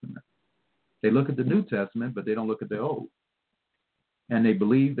Old Testament. They look at the New Testament, but they don't look at the Old. And they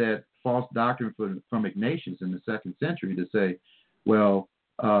believe that false doctrine from Ignatius in the 2nd century to say, well,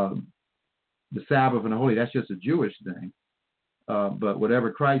 the Sabbath and the Holy, that's just a Jewish thing. But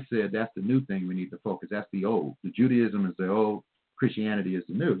whatever Christ said, that's the new thing we need to focus. That's the old. The Judaism is the old. Christianity is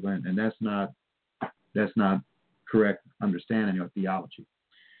the new. And that's not correct understanding of theology.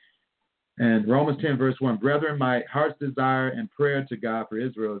 And Romans 10, verse 1, brethren, my heart's desire and prayer to God for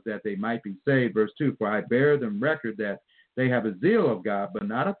Israel is that they might be saved. Verse 2, for I bear them record that they have a zeal of God, but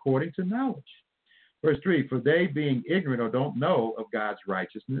not according to knowledge. Verse 3, for they being ignorant or don't know of God's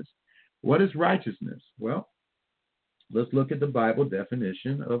righteousness. What is righteousness? Well, let's look at the Bible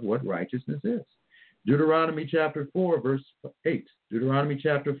definition of what righteousness is. Deuteronomy chapter 4, verse 8. Deuteronomy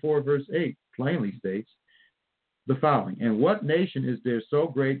chapter 4, verse 8 plainly states the following. And what nation is there so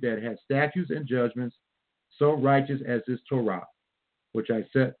great that has statutes and judgments so righteous as this Torah, which I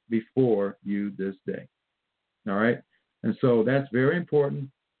set before you this day? All right. And so that's very important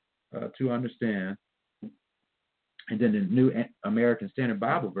to understand. And then the New American Standard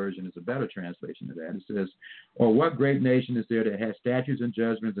Bible Version is a better translation of that. It says, or what great nation is there that has statutes and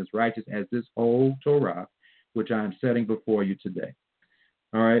judgments as righteous as this whole Torah, which I am setting before you today?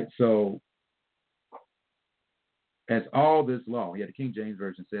 All right, so as all this law, the King James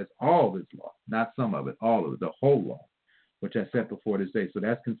Version says all this law, not some of it, all of it, the whole law, which I set before this day. So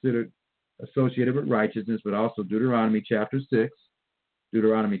that's considered associated with righteousness, but also Deuteronomy chapter 6,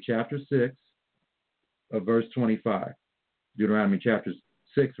 verse 25. Deuteronomy chapter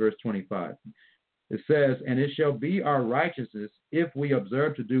 6, verse 25. It says, and it shall be our righteousness if we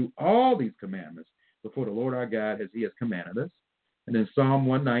observe to do all these commandments before the Lord our God as he has commanded us. And then Psalm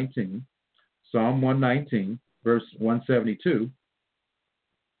 119, verse 172,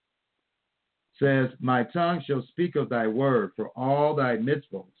 says, my tongue shall speak of thy word, for all thy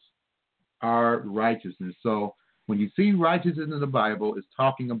mitzvahs are righteousness. So when you see righteousness in the Bible, it's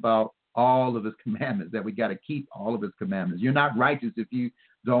talking about all of his commandments, that we got to keep all of his commandments. You're not righteous if you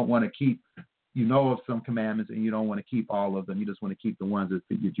don't want to keep, of some commandments and you don't want to keep all of them. You just want to keep the ones that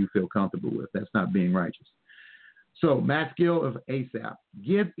you feel comfortable with. That's not being righteous. So, Maschil of Asaph,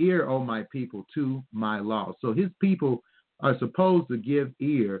 give ear, O my people, to my law. So his people are supposed to give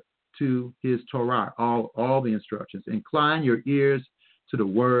ear to his Torah, all the instructions. Incline your ears to the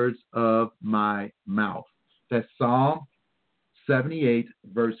words of my mouth. That's Psalm 78,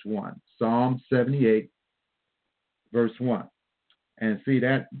 verse 1. Psalm 78, verse 1. And see,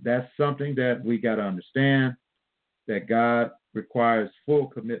 that's something that we got to understand, that God requires full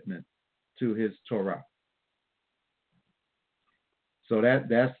commitment to his Torah. So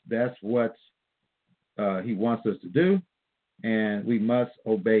that's what he wants us to do, and we must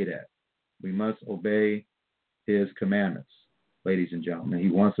obey that. We must obey his commandments, ladies and gentlemen. He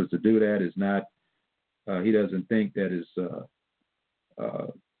wants us to do that. It's not, he doesn't think that is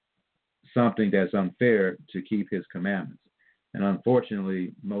something that's unfair to keep his commandments. And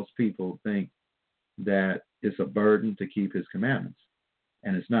unfortunately, most people think that it's a burden to keep his commandments,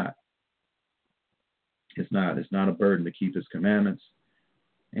 and it's not. It's not. It's not a burden to keep his commandments,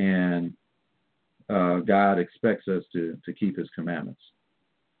 and God expects us to keep his commandments.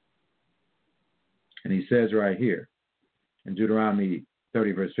 And he says right here in Deuteronomy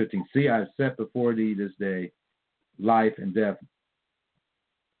 30, verse 15, see, I have set before thee this day life and death.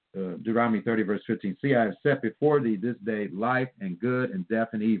 Deuteronomy 30, verse 15, see, I have set before thee this day life and good and death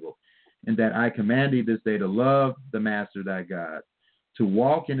and evil, and that I command thee this day to love the Master thy God, to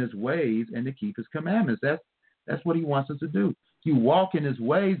walk in his ways and to keep his commandments. That's what he wants us to do. You walk in his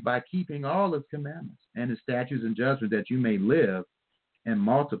ways by keeping all his commandments and his statutes and judgments, that you may live and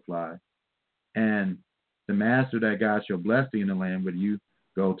multiply, and the Master thy God shall bless thee in the land where you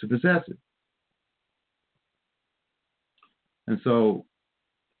go to possess it. And so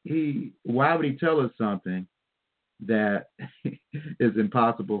why would he tell us something that is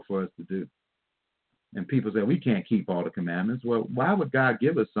impossible for us to do? And people say, we can't keep all the commandments. Well, why would God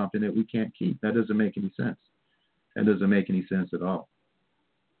give us something that we can't keep? That doesn't make any sense. That doesn't make any sense at all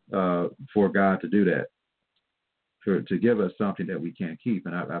for God to do that, to give us something that we can't keep.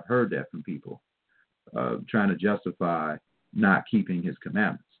 And I've heard that from people trying to justify not keeping his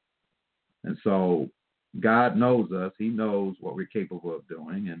commandments. And so God knows us. He knows what we're capable of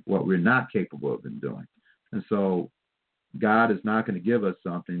doing and what we're not capable of doing. And so God is not going to give us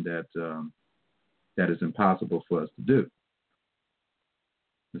something that is impossible for us to do.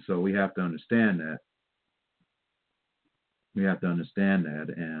 And so we have to understand that. We have to understand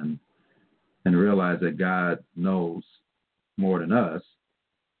that and realize that God knows more than us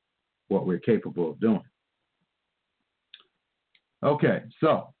what we're capable of doing. Okay,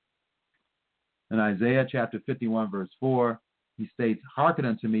 so in Isaiah chapter 51, verse 4, he states, hearken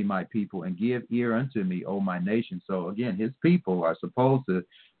unto me, my people, and give ear unto me, O my nation. So again, his people are supposed to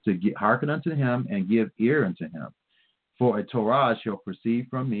hearken unto him and give ear unto him. For a Torah shall proceed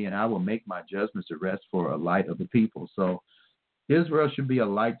from me, and I will make my judgments to rest for a light of the people. So Israel should be a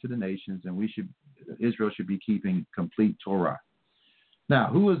light to the nations, and Israel should be keeping complete Torah. Now,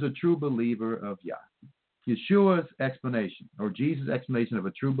 who is a true believer of Yah? Yeshua's explanation, or Jesus' explanation of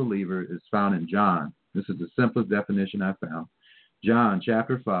a true believer, is found in John. This is the simplest definition I found. John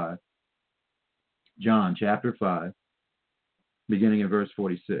chapter 5, beginning in verse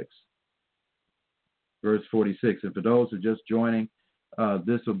 46. Verse 46. And for those who are just joining,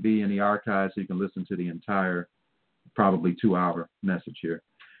 this will be in the archive, so you can listen to the entire, probably 2-hour message here.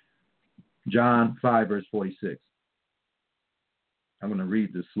 John 5, verse 46. I'm going to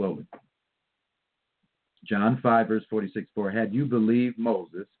read this slowly. John 5, verse 46. For had you believed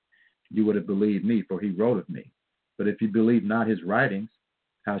Moses, you would have believed me, for he wrote of me. But if you believe not his writings,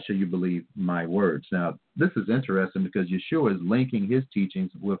 how shall you believe my words? Now, this is interesting because Yeshua is linking his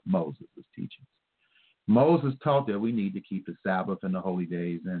teachings with Moses' teachings. Moses taught that we need to keep the Sabbath and the holy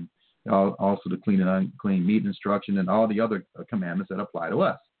days, and also the clean and unclean meat instruction, and all the other commandments that apply to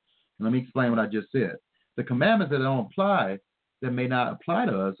us. And let me explain what I just said. The commandments that don't apply, that may not apply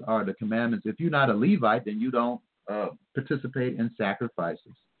to us, are the commandments. If you're not a Levite, then you don't participate in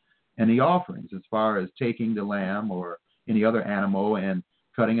sacrifices and the offerings, as far as taking the lamb or any other animal and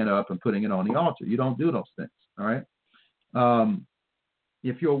cutting it up and putting it on the altar. You don't do those things, all right?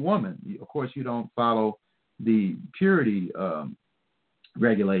 If you're a woman, of course, you don't follow the purity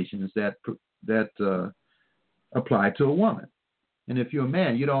regulations that apply to a woman. And if you're a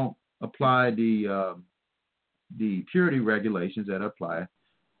man, you don't apply the purity regulations that apply.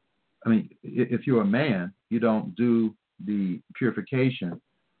 I mean, if you're a man, you don't do the purification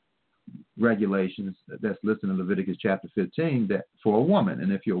regulations that's listed in Leviticus chapter 15 that for a woman.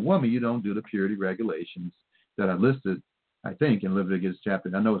 And if you're a woman, you don't do the purity regulations that are listed, I think, in Leviticus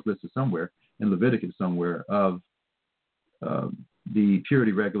chapter. I know it's listed somewhere in Leviticus somewhere of the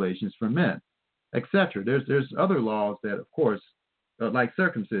purity regulations for men, etc. There's other laws that, of course, like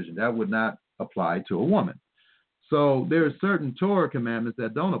circumcision, that would not apply to a woman. So there are certain Torah commandments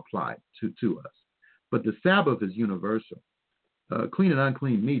that don't apply to us. But the Sabbath is universal. clean and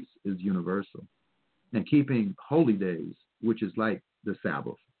unclean meats is universal. And keeping holy days, which is like the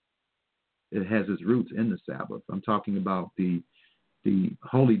Sabbath. It has its roots in the Sabbath. I'm talking about the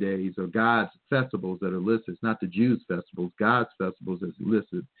holy days or God's festivals that are listed. It's not the Jews' festivals. God's festivals is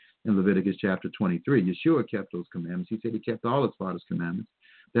listed in Leviticus chapter 23. Yeshua kept those commandments. He said he kept all his Father's commandments.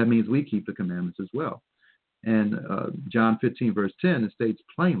 That means we keep the commandments as well. And John 15, verse 10, it states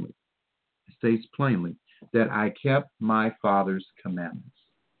plainly that I kept my Father's commandments.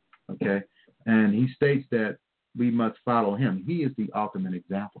 Okay? And he states that we must follow him. He is the ultimate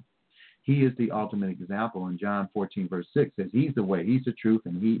example. He is the ultimate example. In John 14, verse 6 says he's the way, he's the truth,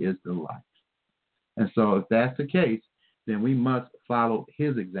 and he is the life. And so if that's the case, then we must follow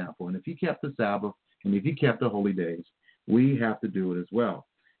his example. And if he kept the Sabbath and if he kept the holy days, we have to do it as well.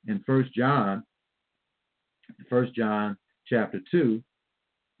 In 1 John chapter 2,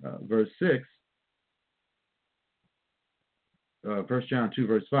 verse 6, 1 John 2,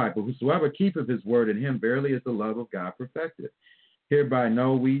 verse 5, but whosoever keepeth his word, in him verily is the love of God perfected. Hereby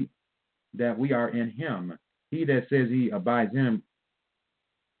know we that we are in him. He that says he abides in him,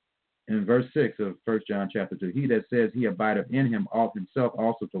 in verse 6 of 1 John chapter 2, he that says he abideth in him ought himself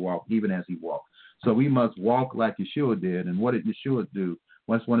also to walk, even as he walked. So we must walk like Yeshua did. And what did Yeshua do?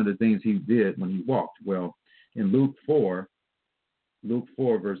 What's one of the things he did when he walked? Well, in Luke 4,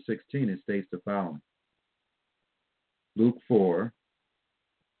 verse 16, it states the following. Luke 4,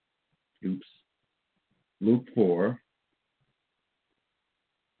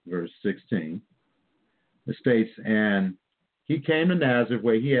 verse 16, it states, and he came to Nazareth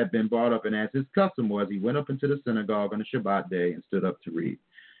where he had been brought up, and as his custom was, he went up into the synagogue on the Shabbat day and stood up to read.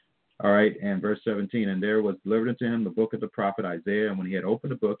 All right, and verse 17, and there was delivered unto him the book of the prophet Isaiah, and when he had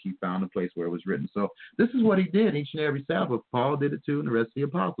opened the book, he found the place where it was written. So this is what he did each and every Sabbath. Paul did it too, and the rest of the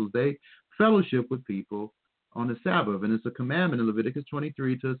apostles. They fellowship with people on the Sabbath, and it's a commandment in Leviticus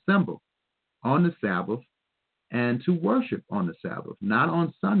 23 to assemble on the Sabbath and to worship on the Sabbath, not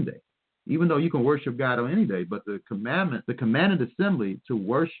on Sunday, even though you can worship God on any day. But the commanded assembly to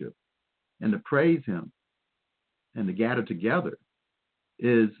worship and to praise him and to gather together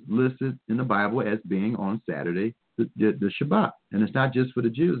is listed in the Bible as being on Saturday, the Shabbat. And it's not just for the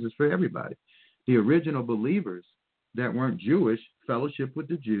Jews, it's for everybody. The original believers that weren't Jewish fellowship with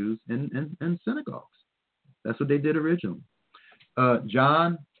the Jews in synagogues. That's what they did originally.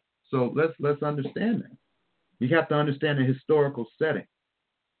 John, so let's understand that. You have to understand the historical setting.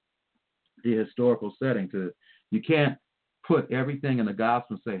 You can't put everything in the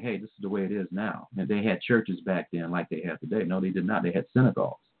gospel and say, hey, this is the way it is now. And they had churches back then like they have today. No, they did not. They had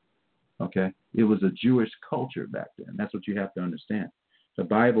synagogues. Okay? It was a Jewish culture back then. That's what you have to understand. The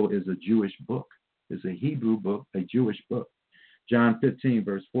Bible is a Jewish book. It's a Hebrew book, a Jewish book. John 15,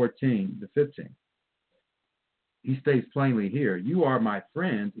 verse 14 to 15. He states plainly here, you are my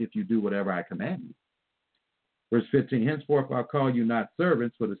friends if you do whatever I command you. Verse 15, henceforth I call you not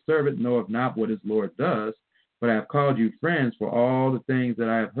servants, for the servant knoweth not what his Lord does, but I have called you friends, for all the things that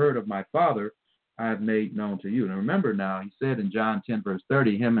I have heard of my Father I have made known to you. And remember now, he said in John 10, verse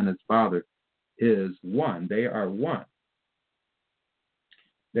 30, him and his Father is one. They are one.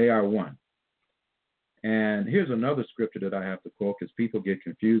 They are one. And here's another scripture that I have to quote because people get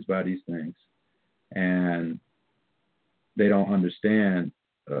confused by these things. And they don't understand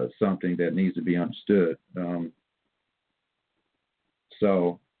something that needs to be understood.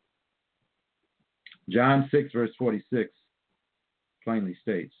 So John 6, verse 46 plainly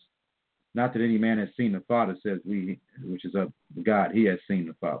states, not that any man has seen the Father, says we, which is of God, he has seen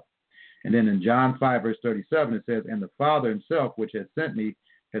the Father. And then in John 5, verse 37, it says, and the Father himself, which has sent me,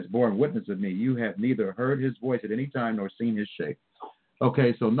 has borne witness of me. You have neither heard his voice at any time nor seen his shape.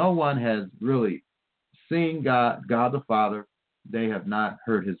 Okay, so no one has really seen God the Father. They have not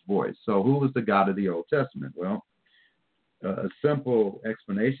heard his voice. So who was the God of the Old Testament? Well, a simple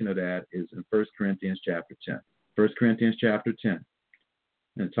explanation of that is in 1 Corinthians chapter 10. 1 Corinthians chapter 10.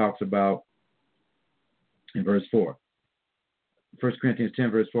 And it talks about in verse 4. 1 Corinthians 10,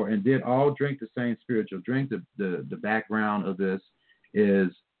 verse 4. And did all drink the same spiritual drink? The background of this is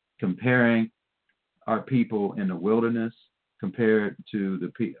comparing our people in the wilderness compared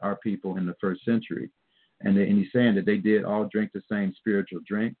to our people in the first century. And he's saying that they did all drink the same spiritual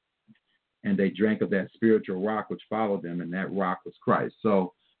drink. And they drank of that spiritual rock which followed them, and that rock was Christ.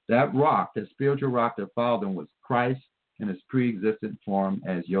 So that rock, that spiritual rock that followed them was Christ in his pre-existent form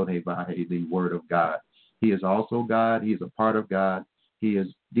as Yod-Heh-Vah-Heh, the Word of God. He is also God. He is a part of God. He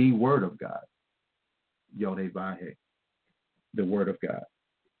is the Word of God, Yod-Heh-Vah-Heh, the Word of God.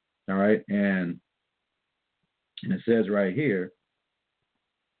 All right, and it says right here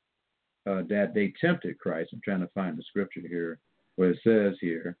that they tempted Christ. I'm trying to find the scripture here. what it says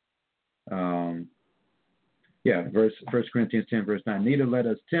here. 1 Corinthians 10, verse 9. Neither let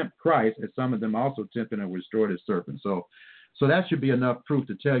us tempt Christ, as some of them also tempted and were destroyed as serpents. So that should be enough proof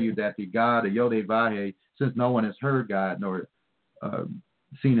to tell you that the God, the Yod-Heh-Vah-Heh, since no one has heard God nor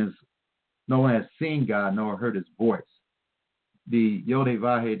no one has seen God nor heard his voice, the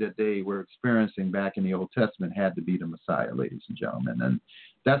Yod-Heh-Vah-Heh that they were experiencing back in the Old Testament had to be the Messiah, ladies and gentlemen. And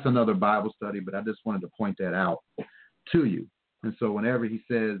that's another Bible study, but I just wanted to point that out to you. And so whenever he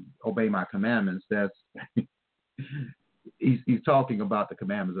says, obey my commandments, that's he's talking about the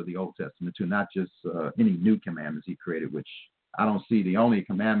commandments of the Old Testament too, not just any new commandments he created, which I don't see. The only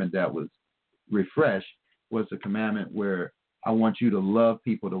commandment that was refreshed was the commandment where I want you to love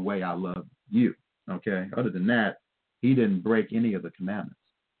people the way I love you. Okay. Other than that, he didn't break any of the commandments.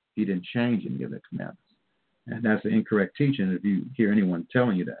 He didn't change any of the commandments. And that's an incorrect teaching if you hear anyone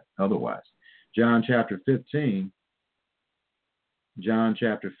telling you that otherwise. John chapter 15,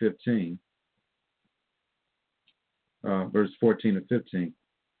 verse 14 to 15.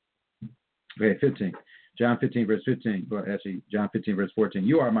 Okay, 15. John 15, verse 15. Well, actually, John 15, verse 14.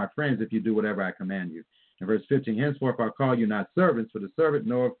 You are my friends if you do whatever I command you. And verse 15. Henceforth I call you not servants, for the servant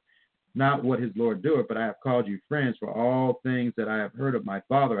knoweth not what his Lord doeth, but I have called you friends, for all things that I have heard of my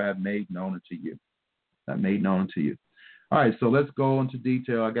Father I have made known unto you. I made known unto you. All right, so let's go into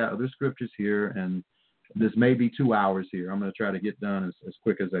detail. I got other scriptures here, and this may be 2 hours here. I'm going to try to get done as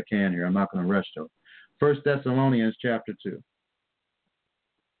quick as I can here. I'm not going to rush though. 1 Thessalonians chapter 2,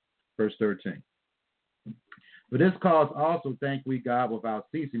 verse 13. For this cause also thank we God without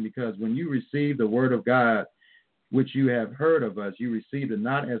ceasing, because when you received the word of God, which you have heard of us, you received it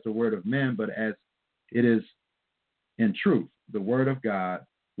not as the word of men, but as it is in truth, the word of God,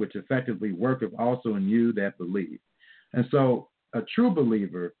 which effectively worketh also in you that believe. And so a true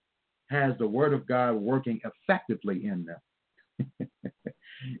believer has the word of God working effectively in them.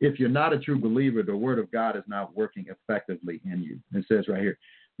 If you're not a true believer, the word of God is not working effectively in you. It says right here,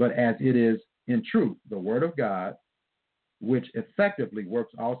 but as it is in truth, the word of God, which effectively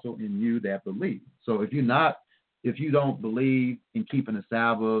works also in you that believe. So if you don't believe in keeping the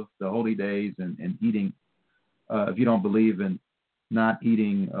Sabbath, the holy days, and eating, if you don't believe in not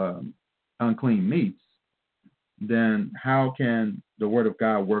eating unclean meats, then how can the word of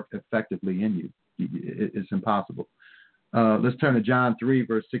God work effectively in you? It's impossible. Let's turn to John 3,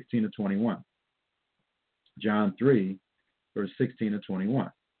 verse 16 to 21. John 3, verse 16 to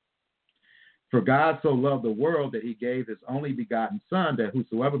 21. For God so loved the world that he gave his only begotten Son, that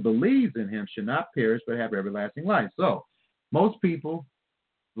whosoever believes in him should not perish but have everlasting life. So most people,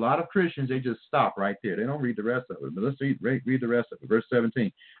 a lot of Christians, they just stop right there. They don't read the rest of it. But let's read the rest of it. Verse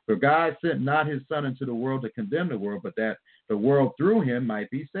 17. For God sent not his Son into the world to condemn the world, but that the world through him might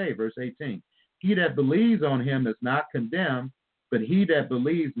be saved. Verse 18. He that believes on him is not condemned, but he that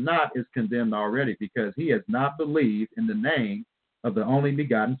believes not is condemned already, because he has not believed in the name of the only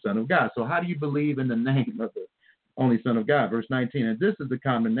begotten Son of God. So how do you believe in the name of the only Son of God? Verse 19. And this is the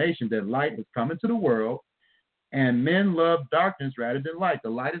condemnation, that light has come into the world, and men love darkness rather than light. The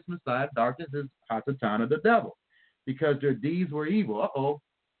light is Messiah. Darkness is Hasatan, the devil, because their deeds were evil.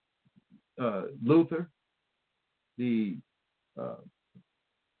 Luther, he's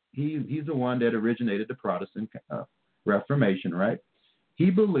the one that originated the Protestant Reformation, right? He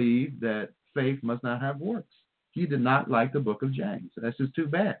believed that faith must not have works. He did not like the book of James. That's just too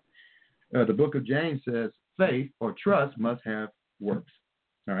bad. The book of James says faith or trust must have works.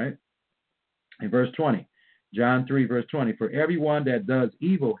 All right. In verse 20, John 3, verse 20, for everyone that does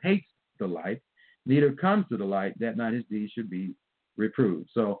evil hates the light, neither comes to the light, that not his deeds should be reproved.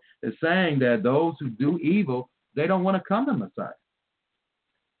 So it's saying that those who do evil, they don't want to come to Messiah.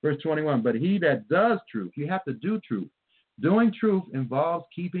 Verse 21, but he that does truth, you have to do truth. Doing truth involves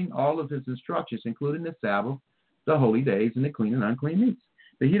keeping all of his instructions, including the Sabbath, the holy days, and the clean and unclean meats.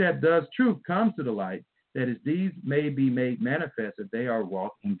 But he that does truth comes to the light, that his deeds may be made manifest, that they are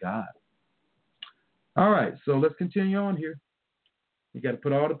wrought in God. All right, so let's continue on here. You got to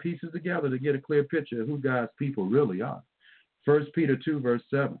put all the pieces together to get a clear picture of who God's people really are. 1 Peter 2, verse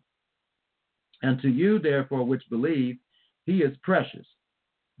 7. And to you, therefore, which believe, he is precious.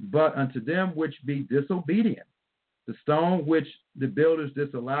 But unto them which be disobedient, the stone which the builders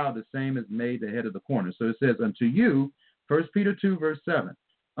disallowed, the same is made the head of the corner. So it says, unto you, 1 Peter 2, verse 7.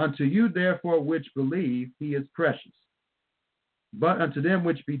 Unto you, therefore, which believe, he is precious. But unto them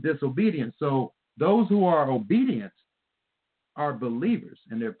which be disobedient. So those who are obedient are believers,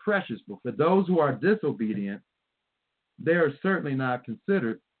 and they're precious. But for those who are disobedient, they are certainly not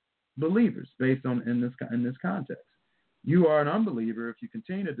considered believers based on in this context. You are an unbeliever if you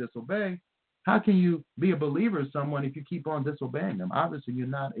continue to disobey. How can you be a believer of someone if you keep on disobeying them? Obviously, you're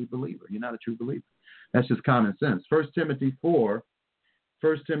not a believer. You're not a true believer. That's just common sense. 1 Timothy 4,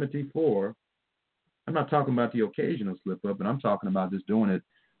 I'm not talking about the occasional slip up, but I'm talking about just doing it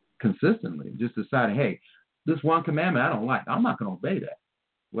consistently, just deciding, hey, this one commandment I don't like. I'm not going to obey that.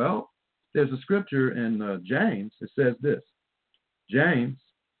 Well, there's a scripture in James. It says this. James,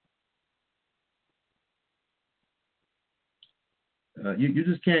 you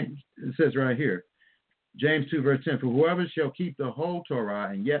just can't, it says right here, James 2, verse 10, for whoever shall keep the whole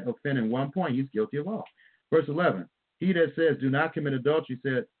Torah and yet offend in one point, he's guilty of all. Verse 11, he that says, do not commit adultery,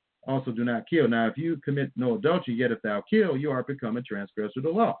 said, also do not kill. Now, if you commit no adultery, yet if thou kill, you are become a transgressor of the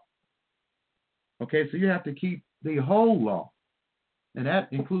law. Okay, so you have to keep the whole law, and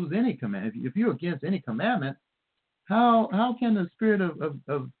that includes any command. If you're against any commandment, how can the spirit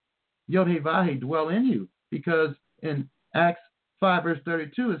of Yod-Heh-Vah-Heh dwell in you? Because in Acts 5, verse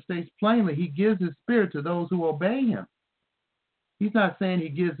 32, it states plainly, he gives his spirit to those who obey him. He's not saying he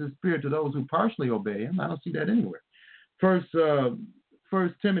gives his spirit to those who partially obey him. I don't see that anywhere. First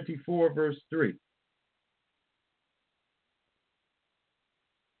Timothy 4, verse 3.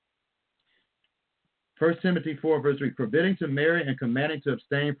 First Timothy 4, verse 3, forbidding to marry and commanding to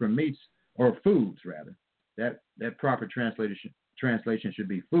abstain from meats, or foods, rather. That proper translation should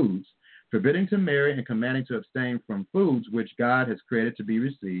be foods. Forbidding to marry and commanding to abstain from foods which God has created to be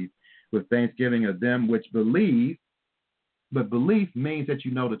received with thanksgiving of them which believe. But belief means that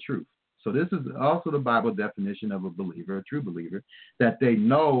you know the truth. So this is also the Bible definition of a believer, a true believer, that they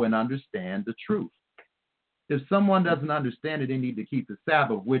know and understand the truth. If someone doesn't understand it, they need to keep the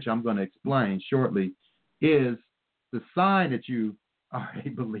Sabbath, which I'm going to explain shortly, is the sign that you are a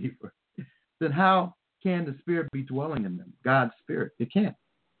believer. Then how can the Spirit be dwelling in them? God's Spirit. It can't.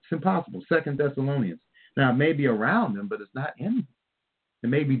 It's impossible. 2 Thessalonians. Now, it may be around them, but it's not in them. It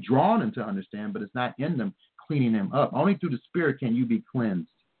may be drawn them to understand, but it's not in them, cleaning them up. Only through the Spirit can you be cleansed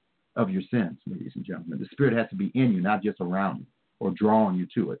of your sins, ladies and gentlemen. The Spirit has to be in you, not just around you or drawing you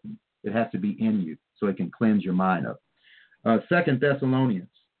to it. It has to be in you so it can cleanse your mind up. 2 Thessalonians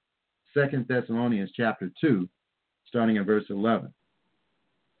chapter 2, starting in verse 11.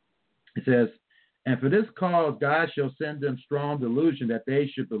 It says, and for this cause God shall send them strong delusion that they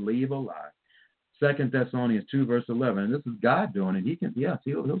should believe a lie. 2 Thessalonians 2, verse 11. And this is God doing it. He can, yes,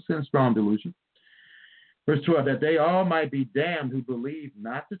 he'll send strong delusion. Verse 12, that they all might be damned who believe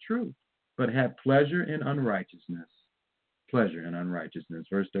not the truth, but have pleasure in unrighteousness. Pleasure in unrighteousness.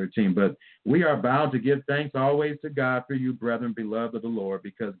 Verse 13, but we are bound to give thanks always to God for you, brethren, beloved of the Lord,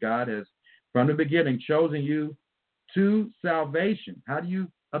 because God has from the beginning chosen you to salvation. How do you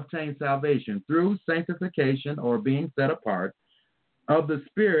obtain salvation? Through sanctification, or being set apart, of the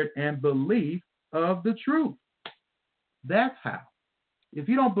Spirit and belief of the truth. That's how. If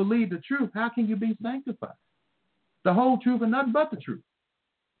you don't believe the truth, how can you be sanctified? The whole truth and nothing but the truth.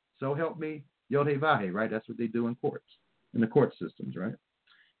 So help me, Yod-Heh-Vah-Heh, right? That's what they do in courts, in the court systems, right?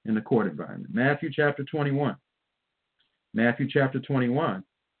 In the court environment. Matthew chapter 21. Matthew chapter 21,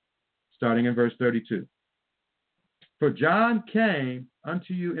 starting in verse 32. For John came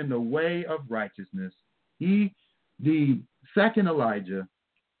unto you in the way of righteousness. He, the second Elijah,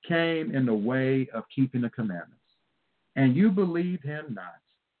 came in the way of keeping the commandments. And you believed him not.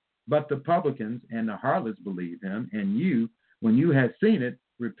 But the publicans and the harlots believed him, and you, when you had seen it,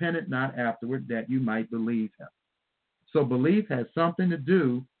 repented not afterward, that you might believe him. So belief has something to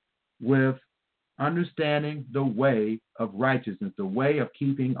do with understanding the way of righteousness, the way of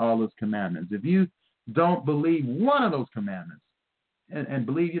keeping all those commandments. If you don't believe one of those commandments and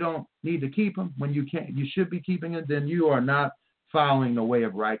believe you don't need to keep them when you can't, you should be keeping it, then you are not following the way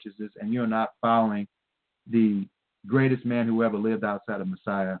of righteousness, and you're not following the greatest man who ever lived outside of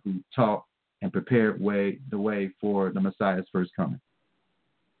Messiah, who taught and prepared the way for the Messiah's first coming.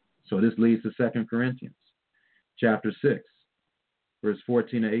 So this leads to 2 Corinthians chapter 6, verse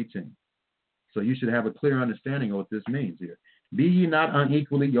 14 to 18. So you should have a clear understanding of what this means here. Be ye not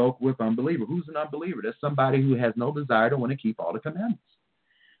unequally yoked with unbeliever. Who's an unbeliever? That's somebody who has no desire to want to keep all the commandments.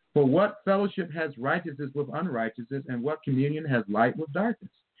 For what fellowship has righteousness with unrighteousness, and what communion has light with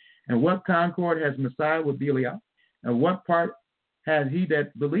darkness? And what concord has Messiah with Belial? And what part has he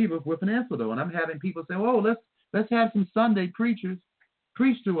that believeth with an infidel? And I'm having people say, oh, let's have some Sunday preachers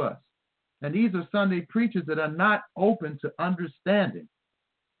preach to us. And these are Sunday preachers that are not open to understanding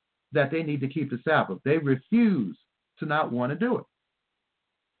that they need to keep the Sabbath. They refuse to not want to do it.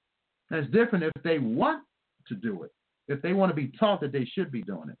 And it's different if they want to do it, if they want to be taught that they should be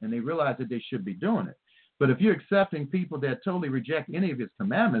doing it, and they realize that they should be doing it. But if you're accepting people that totally reject any of his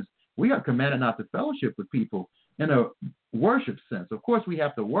commandments, we are commanded not to fellowship with people in a worship sense. Of course, we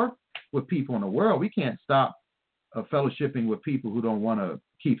have to work with people in the world. We can't stop fellowshipping with people who don't want to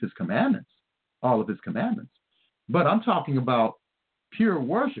keep his commandments, all of his commandments. But I'm talking about pure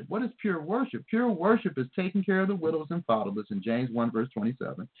worship. What is pure worship? Pure worship is taking care of the widows and fatherless in James 1, verse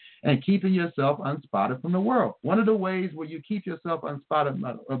 27, and keeping yourself unspotted from the world. One of the ways where you keep yourself unspotted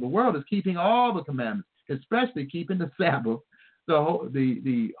of the world is keeping all the commandments, especially keeping the Sabbath,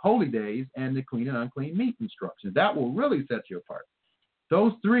 the holy days, and the clean and unclean meat instructions. That will really set you apart.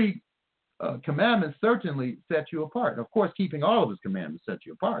 Those three commandments certainly set you apart. Of course, keeping all of his commandments sets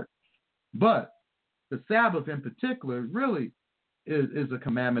you apart. But the Sabbath in particular really is a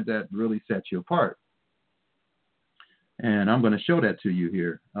commandment that really sets you apart. And I'm going to show that to you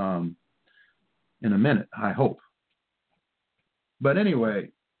here in a minute, I hope. But anyway,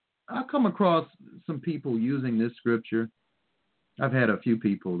 I've come across some people using this scripture. I've had a few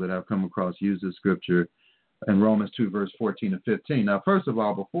people that I've come across use this scripture in Romans 2, verse 14 and 15. Now, first of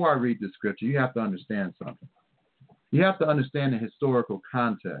all, before I read this scripture, you have to understand something. You have to understand the historical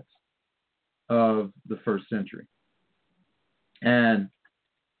context of the first century. And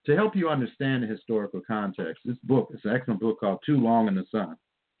to help you understand the historical context, this book is an excellent book called Too Long in the Sun.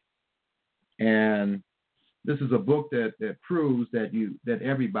 And this is a book that proves that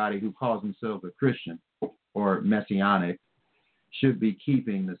everybody who calls themselves a Christian or Messianic should be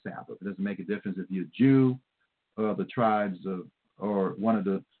keeping the Sabbath. It doesn't make a difference if you're a Jew or the tribes of, or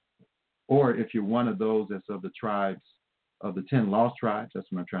if you're one of those that's of the tribes of the 10 lost tribes. That's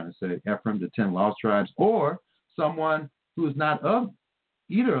what I'm trying to say. Ephraim, the 10 lost tribes, or someone who is not of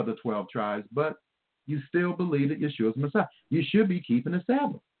either of the 12 tribes, but you still believe that Yeshua is Messiah. You should be keeping the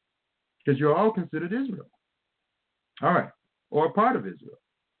Sabbath because you're all considered Israel. All right. Or a part of Israel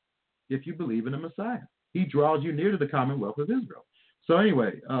if you believe in the Messiah. He draws you near to the commonwealth of Israel. So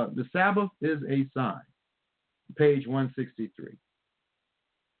anyway, the Sabbath is a sign. Page 163.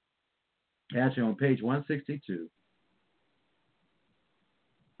 Actually, on page 162,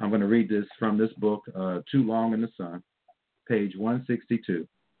 I'm going to read this from this book, Too Long in the Sun, page 162.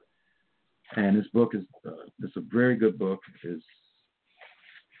 And this book is it's a very good book.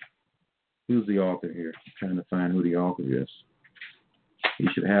 Who's the author here? I'm trying to find who the author is. He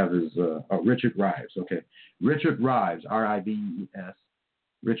should have his Richard Rives. Okay. Richard Rives, R-I-V-E-S.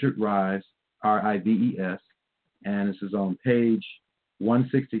 Richard Rives, R-I-V-E-S. And this is on page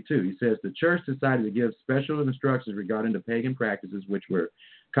 162. He says, the church decided to give special instructions regarding the pagan practices which were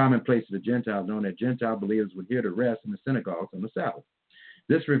commonplace to the Gentiles, knowing that Gentile believers would hear to rest in the synagogues on the Sabbath.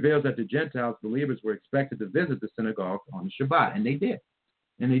 This reveals that the Gentiles believers were expected to visit the synagogues on the Shabbat, and they did.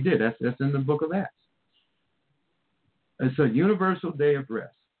 And they did. That's in the book of Acts. It's a universal day of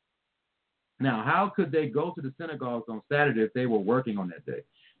rest. Now, how could they go to the synagogues on Saturday if they were working on that day?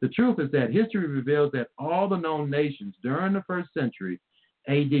 The truth is that history reveals that all the known nations during the first century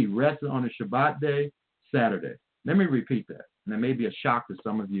AD rested on the Shabbat day, Saturday. Let me repeat that. And that may be a shock to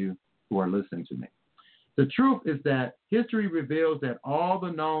some of you who are listening to me. The truth is that history reveals that all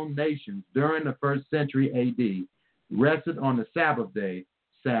the known nations during the first century AD rested on the Sabbath day,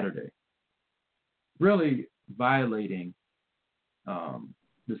 Saturday. Really violating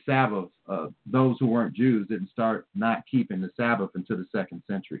the Sabbath. Those who weren't Jews didn't start not keeping the Sabbath until the second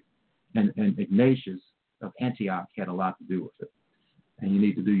century. And Ignatius of Antioch had a lot to do with it. And you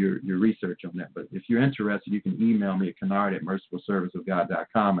need to do your research on that. But if you're interested, you can email me at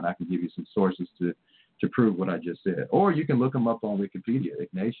kennard@mercifulservanceofgod.com, and I can give you some sources to prove what I just said. Or you can look him up on Wikipedia,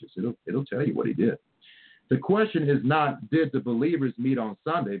 Ignatius. It'll tell you what he did. The question is not, did the believers meet on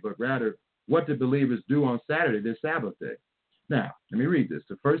Sunday, but rather, what did believers do on Saturday, their Sabbath day? Now, let me read this.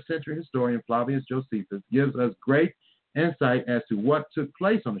 The first century historian Flavius Josephus gives us great insight as to what took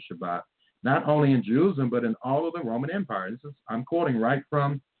place on the Shabbat, not only in Jerusalem, but in all of the Roman Empire. I'm quoting right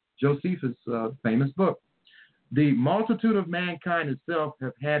from Josephus' famous book. The multitude of mankind itself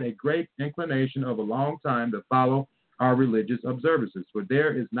have had a great inclination of a long time to follow our religious observances, for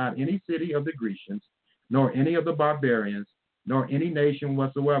there is not any city of the Grecians, nor any of the barbarians, nor any nation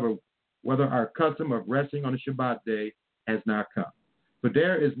whatsoever, whether our custom of resting on the Shabbat day has not come. For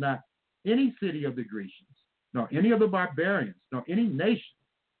there is not any city of the Grecians, nor any of the barbarians, nor any nation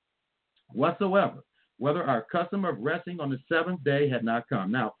whatsoever, whether our custom of resting on the seventh day had not come.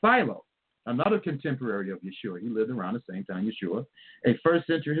 Now, Philo, another contemporary of Yeshua, he lived around the same time Yeshua, a first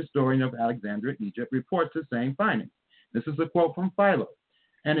century historian of Alexandria, Egypt, reports the same findings. This is a quote from Philo.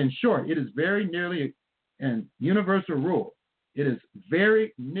 And in short, it is very nearly an universal rule. It is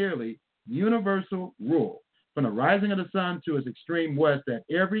very nearly universal rule from the rising of the sun to its extreme west that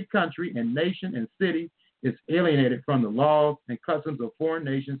every country and nation and city is alienated from the laws and customs of foreign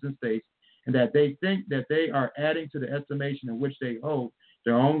nations and states, and that they think that they are adding to the estimation in which they hold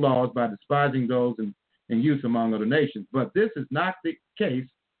their own laws by despising those in use among other nations. But this is not the case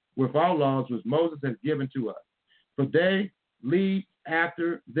with all laws which Moses has given to us. For they lead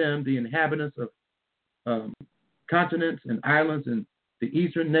after them the inhabitants of continents and islands and the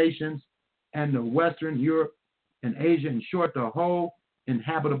eastern nations and the western Europe and Asia, in short, the whole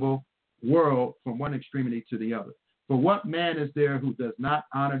inhabitable world from one extremity to the other. For what man is there who does not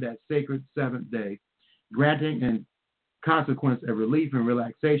honor that sacred seventh day, granting in consequence a relief and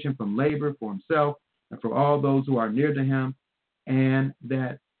relaxation from labor for himself and for all those who are near to him, and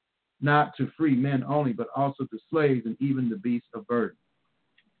that not to free men only, but also to slaves and even the beasts of burden.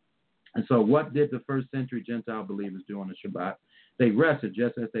 And so what did the first century Gentile believers do on the Shabbat? They rested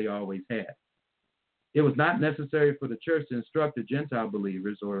just as they always had. It was not necessary for the church to instruct the Gentile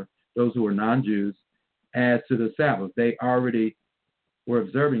believers or those who were non-Jews as to the Sabbath. They already were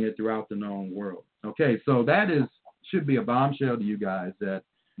observing it throughout the known world. Okay, so that should be a bombshell to you guys, that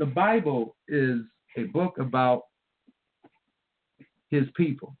the Bible is a book about his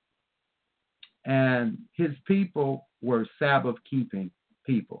people. And his people were Sabbath-keeping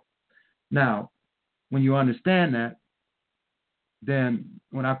people. Now, when you understand that, then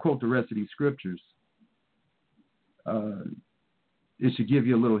when I quote the rest of these scriptures, it should give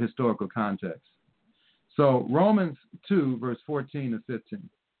you a little historical context. So Romans 2, verse 14 to 15.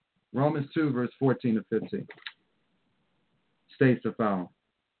 Romans 2, verse 14 to 15 states the following.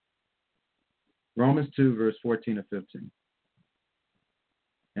 Romans 2, verse 14 to 15.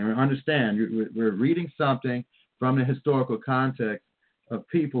 And understand, we're reading something from the historical context of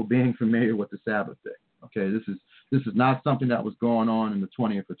people being familiar with the Sabbath day. Okay, this is not something that was going on in the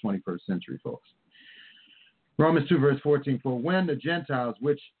 20th or 21st century, folks. Romans 2, verse 14, for when the Gentiles,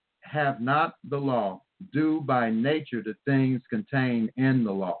 which have not the law, do by nature the things contained in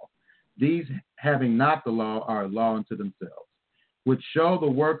the law, these having not the law are a law unto themselves, which show the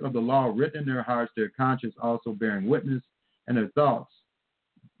work of the law written in their hearts, their conscience also bearing witness, and their thoughts,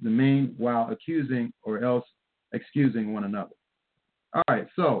 the mean while accusing or else excusing one another. All right,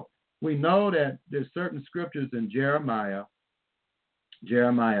 so we know that there's certain scriptures in Jeremiah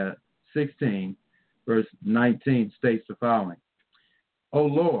 16, verse 19 states the following. O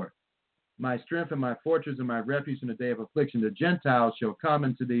Lord, my strength and my fortress and my refuge in the day of affliction, the Gentiles shall come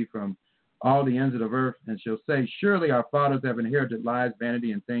unto thee from all the ends of the earth, and shall say, surely our fathers have inherited lies,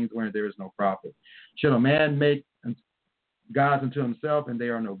 vanity, and things wherein there is no profit. Shall a man make gods unto himself, and they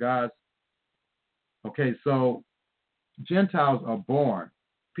are no gods? Okay, so Gentiles are born.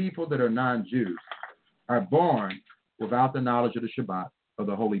 People that are non-Jews are born without the knowledge of the Shabbat, of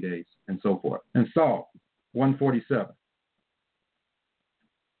the holy days, and so forth. And Psalm 147.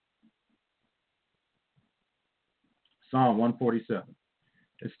 Psalm 147.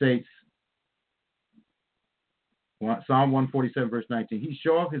 It states, Psalm 147, verse 19, he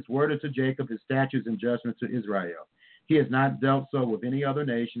showeth his word unto Jacob, his statutes and judgments to Israel. He has not dealt so with any other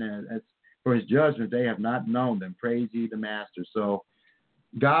nation, and as for his judgment, they have not known them. Praise ye the Master. So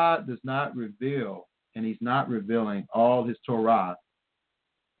God does not reveal, and he's not revealing all his Torah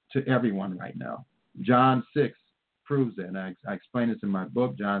to everyone right now. John 6 proves that, and I explain this in my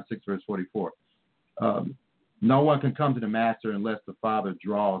book, John 6, verse 44. No one can come to the Master unless the Father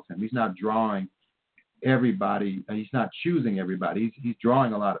draws him. He's not drawing everybody. He's not choosing everybody. He's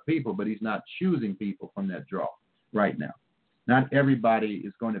drawing a lot of people, but he's not choosing people from that draw right now. Not everybody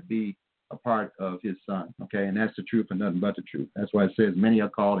is going to be a part of his son, okay? And that's the truth and nothing but the truth. That's why it says many are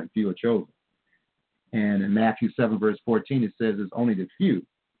called and few are chosen. And in Matthew 7, verse 14, it says it's only the few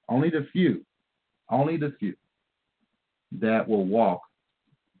that will walk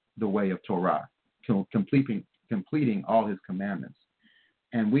the way of Torah, completing all his commandments.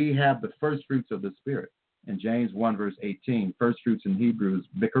 And we have the first fruits of the Spirit. In James 1, verse 18, first fruits in Hebrew is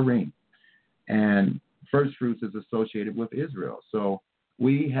bikurim. And first fruits is associated with Israel. So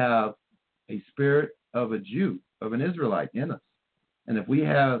we have a spirit of a Jew, of an Israelite in us. And if we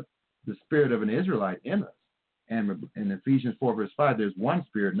have the spirit of an Israelite in us, and in Ephesians 4, verse 5, there's one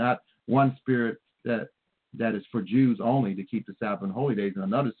spirit, not one spirit that is for Jews only to keep the Sabbath and holy days, and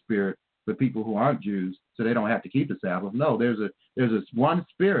another spirit for people who aren't Jews so they don't have to keep the Sabbath. No, there's this one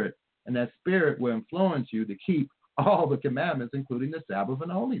spirit, and that spirit will influence you to keep all the commandments, including the Sabbath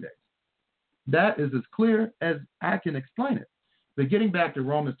and the holy days. That is as clear as I can explain it. But getting back to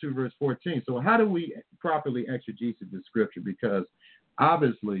Romans 2, verse 14, so how do we properly exegesis the scripture? Because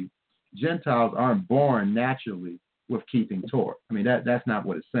obviously Gentiles aren't born naturally with keeping Torah. I mean, that's not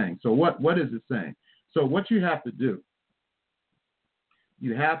what it's saying. So what is it saying? So what you have to do,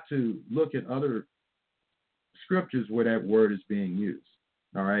 you have to look at other scriptures where that word is being used,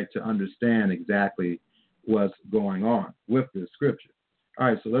 all right, to understand exactly what's going on with this scripture. All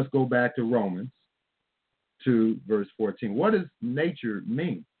right, so let's go back to Romans 2, verse 14. What does nature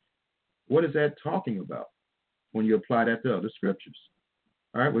mean? What is that talking about when you apply that to other scriptures?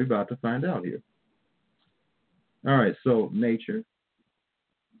 All right, we're about to find out here. All right, so nature.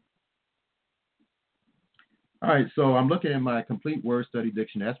 All right, so I'm looking at my complete word study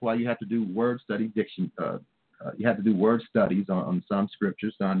dictionary. That's why you have to do word study you have to do word studies on some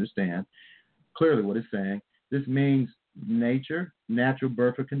scriptures to understand clearly what it's saying. This means nature, natural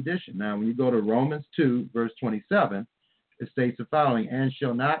birth or condition. Now, when you go to Romans 2, verse 27, it states the following: and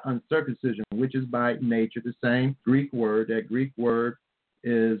shall not uncircumcision, which is by nature, the same Greek word. That Greek word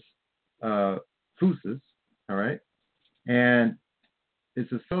is phusis, all right? And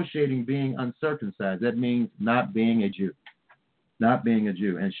it's associating being uncircumcised. That means not being a Jew. Not being a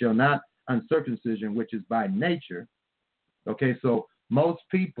Jew. And shall not uncircumcision, which is by nature. Okay, so most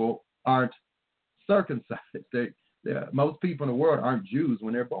people aren't circumcised. Most people in the world aren't Jews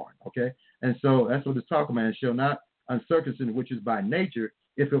when they're born. Okay, and so that's what it's talking about. And shall not uncircumcision, which is by nature,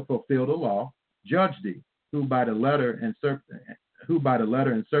 if it fulfill the law, judge thee, who by the letter and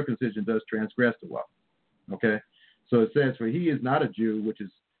circumcision does transgress the law. Okay. So it says, for he is not a Jew, which is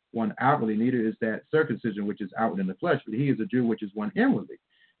one outwardly, neither is that circumcision, which is outward in the flesh, but he is a Jew, which is one inwardly.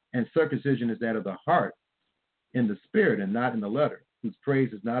 And circumcision is that of the heart, in the spirit, and not in the letter, whose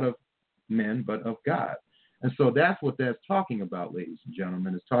praise is not of men, but of God. And so that's what that's talking about, ladies and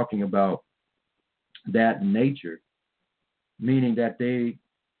gentlemen. It's talking about that nature, meaning that they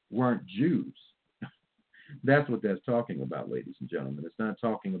weren't Jews. That's what that's talking about, ladies and gentlemen. It's not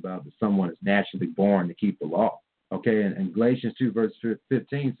talking about that someone is naturally born to keep the law. Okay, and Galatians 2, verse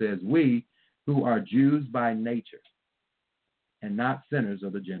 15 says, we who are Jews by nature and not sinners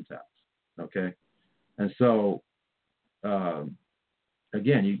of the Gentiles. Okay, and so,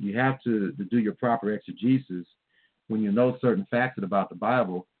 again, you have to do your proper exegesis when you know certain facts about the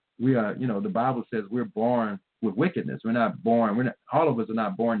Bible. We are, the Bible says we're born with wickedness. All of us are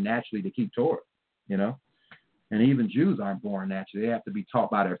not born naturally to keep Torah, and even Jews aren't born naturally. They have to be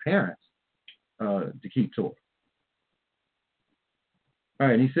taught by their parents to keep Torah. All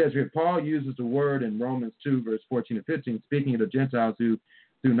right, and he says here, Paul uses the word in Romans 2, verse 14 and 15, speaking of the Gentiles who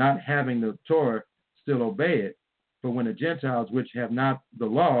do not having the Torah still obey it. For when the Gentiles which have not the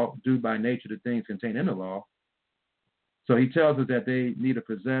law do by nature the things contained in the law. So he tells us that they neither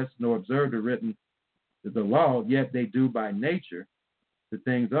possess nor observe the law, yet they do by nature the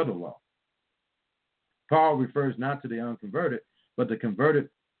things of the law. Paul refers not to the unconverted, but the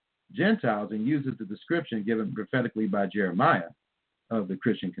converted Gentiles, and uses the description given prophetically by Jeremiah of the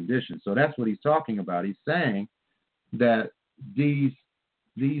Christian condition. So that's what he's talking about. He's saying that these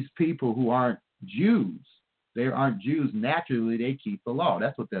people who aren't Jews, they aren't Jews naturally, they keep the law.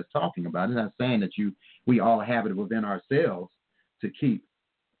 That's what that's talking about. It's not saying that we all have it within ourselves to keep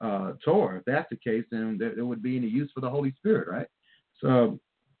Torah. If that's the case, then there would be any use for the Holy Spirit, right? So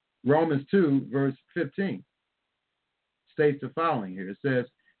Romans 2, verse 15 states the following here. It says,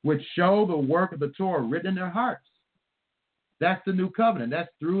 which show the work of the Torah written in their hearts. That's the new covenant.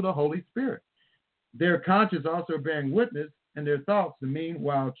 That's through the Holy Spirit. Their conscience also bearing witness, and their thoughts, the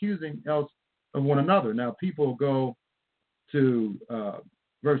meanwhile accusing else of one another. Now, people go to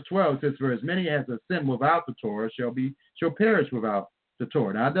verse 12. It says, for as many as have sinned without the Torah shall perish without the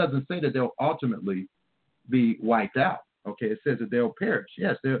Torah. Now, it doesn't say that they'll ultimately be wiped out. Okay, it says that they'll perish.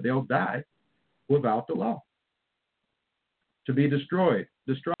 Yes, they'll die without the law. To be destroyed,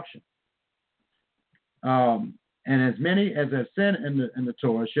 destruction. And as many as have sinned in the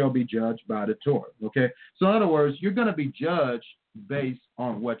Torah shall be judged by the Torah. Okay? So in other words, you're going to be judged based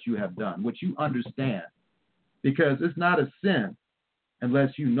on what you have done, what you understand. Because it's not a sin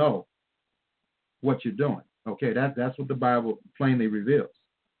unless you know what you're doing. Okay? That's what the Bible plainly reveals.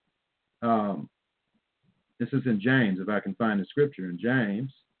 This is in James, if I can find the scripture in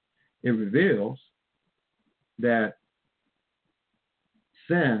James. It reveals that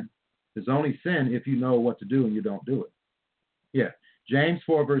sin is only sin if you know what to do and you don't do it. Yeah. James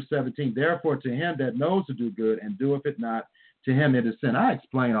 4, verse 17. Therefore, to him that knows to do good and doeth it not, to him it is sin. I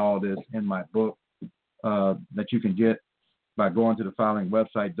explain all this in my book that you can get by going to the following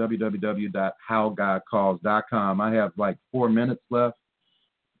website, www.howgodcalls.com. I have like 4 minutes left,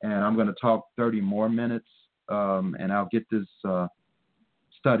 and I'm going to talk 30 more minutes, and I'll get this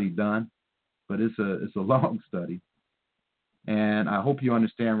study done. But it's a long study. And I hope you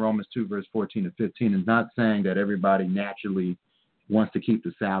understand Romans 2, verse 14 to 15. It's not saying that everybody naturally wants to keep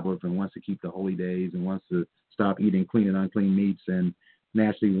the Sabbath and wants to keep the holy days and wants to stop eating clean and unclean meats and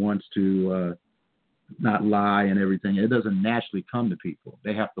naturally wants to not lie and everything. It doesn't naturally come to people.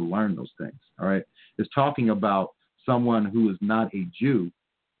 They have to learn those things, all right? It's talking about someone who is not a Jew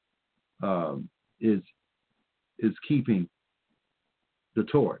is keeping the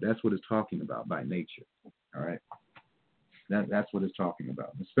Torah. That's what it's talking about by nature. All right, that's what it's talking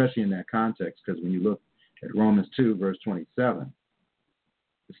about, especially in that context, because when you look at Romans 2, verse 27,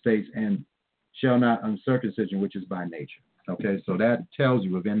 it states, "And shall not uncircumcision, which is by nature." Okay, so that tells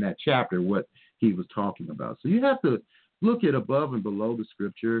you within that chapter what he was talking about. So you have to look at above and below the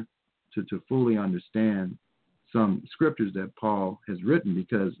scripture to fully understand some scriptures that Paul has written,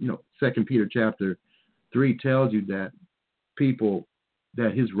 because 2 Peter chapter 3 tells you that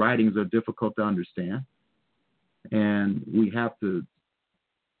that his writings are difficult to understand, and we have to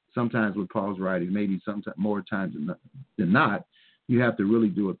sometimes with Paul's writings, maybe sometimes more times than not, you have to really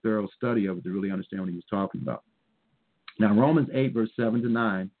do a thorough study of it to really understand what he was talking about. Now, Romans 8, verse 7 to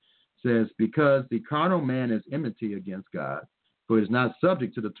 9 says, "Because the carnal man is enmity against God, for is not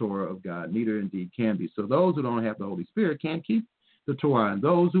subject to the Torah of God, neither indeed can be. So those who don't have the Holy Spirit can't keep the Torah. And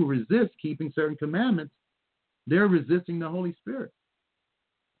those who resist keeping certain commandments, they're resisting the Holy Spirit.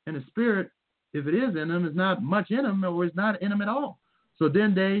 And the Spirit, if it is in them, is not much in them, or is not in them at all. So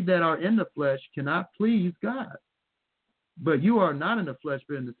then they that are in the flesh cannot please God. But you are not in the flesh,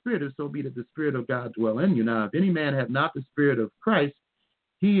 but in the Spirit, if so be that the Spirit of God dwell in you. Now, if any man have not the Spirit of Christ,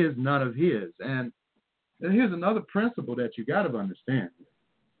 he is none of his." And here's another principle that you got to understand.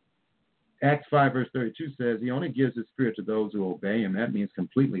 Acts 5, verse 32 says, "He only gives his Spirit to those who obey him." That means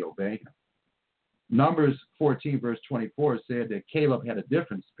completely obey him. Numbers 14, verse 24 said that Caleb had a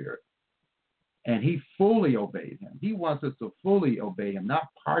different spirit, and he fully obeyed him. He wants us to fully obey him,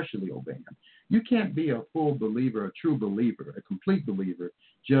 not partially obey him. You can't be a full believer, a true believer, a complete believer,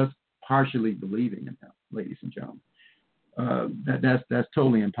 just partially believing in him, ladies and gentlemen. That's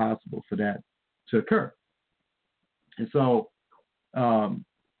totally impossible for that to occur. And so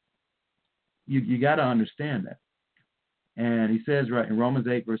you got to understand that. And he says right in Romans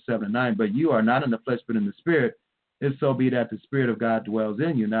 8, verse 7 and 9, "But you are not in the flesh, but in the Spirit, if so be that the Spirit of God dwells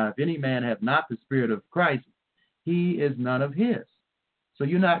in you. Now, if any man have not the Spirit of Christ, he is none of his." So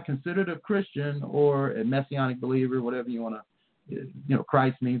you're not considered a Christian or a messianic believer, whatever you want to,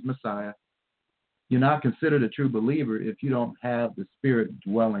 Christ means Messiah. You're not considered a true believer if you don't have the Spirit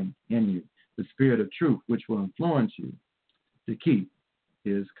dwelling in you, the Spirit of truth, which will influence you to keep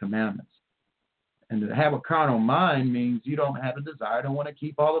his commandments. And to have a carnal mind means you don't have a desire to want to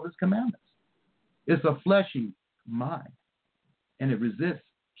keep all of his commandments. It's a fleshy mind, and it resists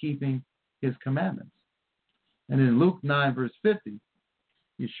keeping his commandments. And in Luke 9, verse 50,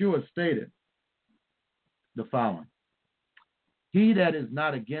 Yeshua stated the following: "He that is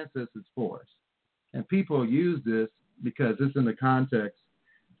not against us is for us." And people use this because it's in the context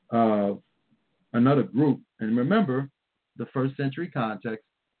of another group. And remember, the first century context,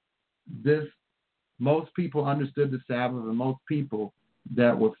 most people understood the Sabbath, and most people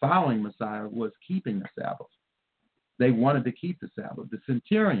that were following Messiah was keeping the Sabbath. They wanted to keep the Sabbath. The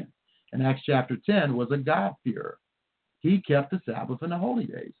centurion in Acts chapter 10 was a God-fearer. He kept the Sabbath and the holy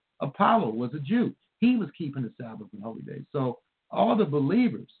days. Apollo was a Jew. He was keeping the Sabbath and holy days. So all the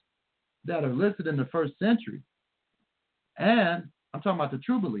believers that are listed in the first century, and I'm talking about the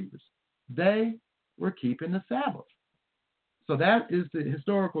true believers, they were keeping the Sabbath. So that is the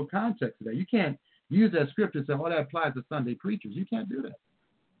historical context of that. You can't use that scripture and say, "Oh, that applies to Sunday preachers." You can't do that.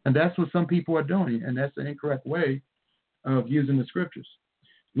 And that's what some people are doing, and that's the incorrect way of using the scriptures.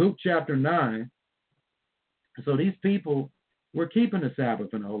 Luke chapter 9. So these people were keeping the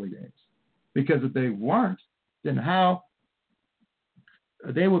Sabbath and the holy days, because if they weren't, then how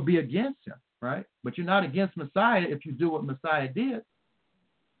they would be against him, right? But you're not against Messiah if you do what Messiah did,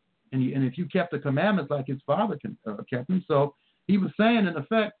 and if you kept the commandments like his father kept them. So he was saying, in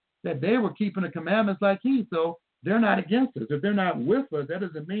effect, that they were keeping the commandments like he. So they're not against us. If they're not with us, that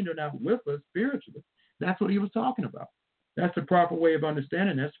doesn't mean they're not with us spiritually. That's what he was talking about. That's the proper way of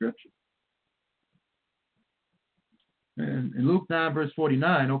understanding that scripture. And in Luke 9, verse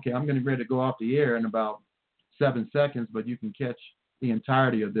 49, okay, I'm getting ready to go off the air in about 7 seconds, but you can catch the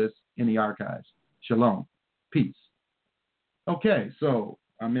entirety of this in the archives. Shalom. Peace. Okay, so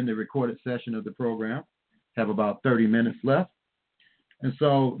I'm in the recorded session of the program. Have about 30 minutes left. And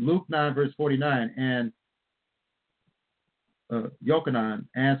so Luke 9, verse 49, "And Yochanan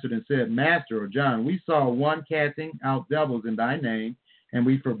answered and said, Master," or John, "we saw one casting out devils in thy name, and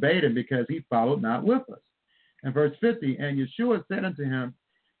we forbade him because he followed not with us." And verse 50, "And Yeshua said unto him,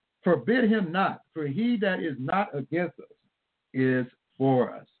 Forbid him not, for he that is not against us is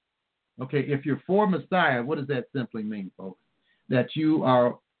for us." Okay, if you're for Messiah, what does that simply mean, folks? That you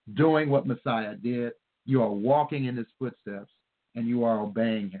are doing what Messiah did, you are walking in his footsteps, and you are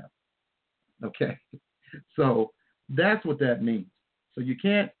obeying him. Okay, so That's what that means. So you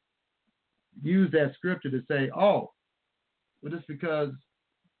can't use that scripture to say, oh, well, just because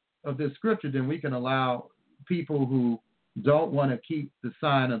of this scripture, then we can allow people who don't want to keep the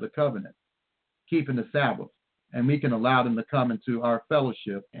sign of the covenant, keeping the Sabbath, and we can allow them to come into our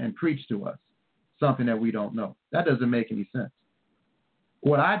fellowship and preach to us something that we don't know. That doesn't make any sense.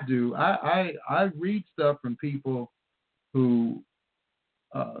 What I do, I read stuff from people who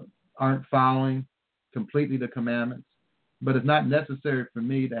aren't following completely the commandments, but it's not necessary for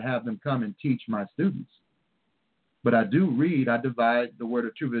me to have them come and teach my students. But I do read, I divide the word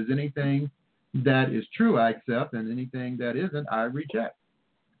of truth. If there's anything that is true, I accept, and anything that isn't, I reject.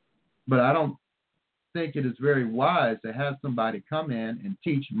 But I don't think it is very wise to have somebody come in and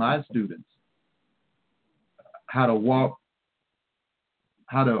teach my students how to walk,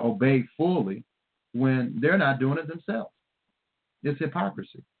 how to obey fully when they're not doing it themselves. It's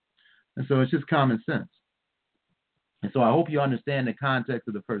hypocrisy. And so it's just common sense. And so I hope you understand the context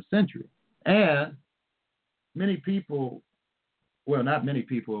of the first century. And many people, well, not many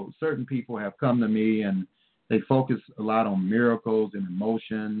people, certain people have come to me and they focus a lot on miracles and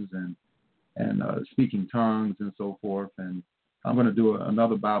emotions and speaking tongues and so forth. And I'm going to do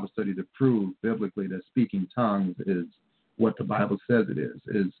another Bible study to prove biblically that speaking tongues is what the Bible says it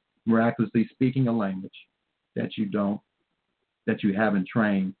is miraculously speaking a language that you haven't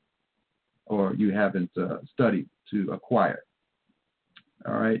trained or you haven't studied to acquire.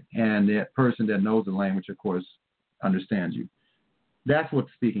 All right. And that person that knows the language, of course, understands you. That's what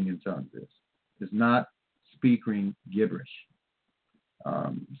speaking in tongues is. It's not speaking gibberish.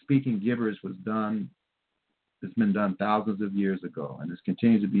 Speaking gibberish it's been done thousands of years ago, and it's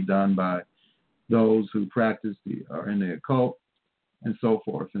continues to be done by those who practice are in the occult and so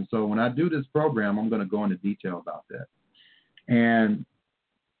forth. And so when I do this program, I'm going to go into detail about that. And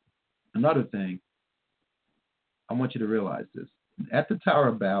another thing, I want you to realize this. At the Tower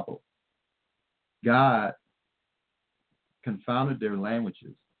of Babel, God confounded their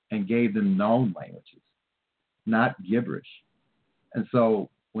languages and gave them known languages, not gibberish. And so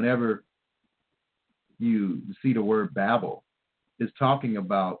whenever you see the word Babel, it's talking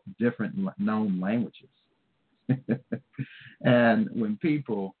about different known languages. And when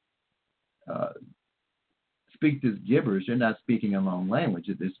people speak this gibberish, they're not speaking a known language.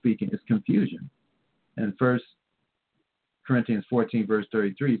 It's confusion. And 1 Corinthians 14, verse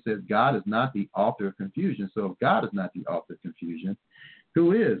 33 says, God is not the author of confusion. So if God is not the author of confusion,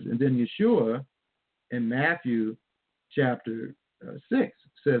 who is? And then Yeshua in Matthew chapter 6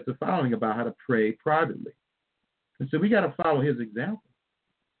 says the following about how to pray privately. And so we got to follow his example.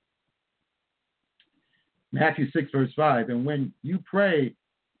 Matthew 6, verse 5, and when you pray,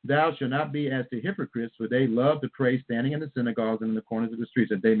 thou shalt not be as the hypocrites, for they love to pray standing in the synagogues and in the corners of the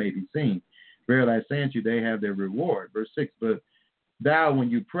streets, that they may be seen. Verily I say unto you, they have their reward. Verse 6, but thou, when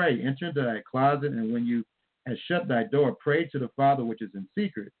you pray, enter into thy closet, and when you have shut thy door, pray to the Father which is in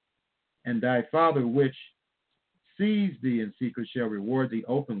secret, and thy Father which sees thee in secret shall reward thee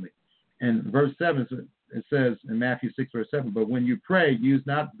openly. And verse 7, it says in Matthew 6, verse 7, but when you pray, use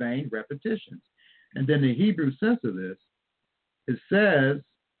not vain repetitions. And then the Hebrew sense of this, it says,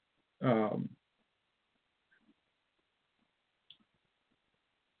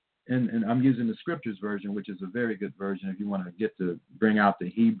 and I'm using the Scriptures version, which is a very good version if you want to get to bring out the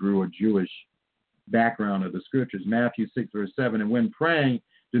Hebrew or Jewish background of the Scriptures. Matthew 6, verse 7, and when praying,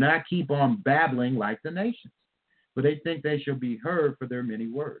 do not keep on babbling like the nations, for they think they shall be heard for their many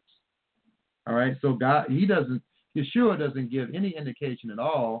words. All right, so Yeshua doesn't give any indication at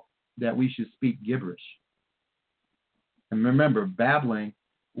all that we should speak gibberish. And remember, babbling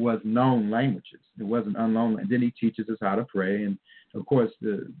was known languages. It wasn't unknown. And then he teaches us how to pray. And, of course,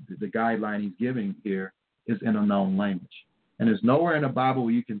 the guideline he's giving here is in a known language. And there's nowhere in the Bible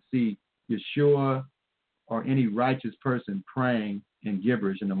where you can see Yeshua or any righteous person praying in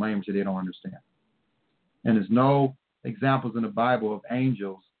gibberish in the language that they don't understand. And there's no examples in the Bible of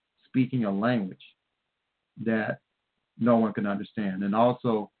angels speaking a language that no one can understand. And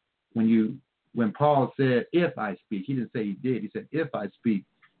also, when Paul said, if I speak, he didn't say he did. He said, if I speak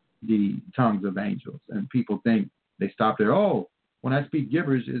the tongues of angels. And people think, they stop there, oh, when I speak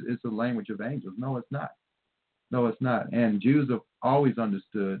gibberish, it's the language of angels. No, it's not. No, it's not. And Jews have always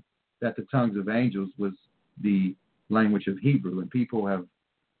understood that the tongues of angels was the language of Hebrew. And people have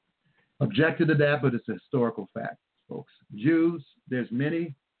objected to that, but it's a historical fact, folks. Jews, there's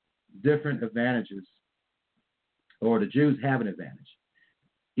many different advantages, or the Jews have an advantage.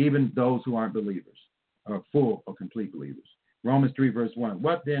 Even those who aren't believers are full or complete believers. Romans 3, verse 1.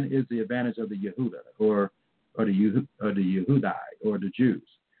 What then is the advantage of the Yehuda or the Yehudai or the Jews?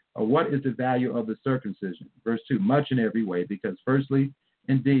 What is the value of the circumcision? Verse 2, much in every way, because firstly,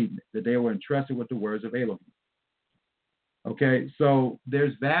 indeed, that they were entrusted with the words of Elohim. Okay, so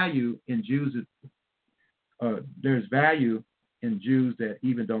there's value in Jews. There's value in Jews that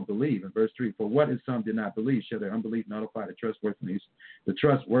even don't believe. In verse 3, for what if some did not believe? Shall their unbelief nullify the trustworthiness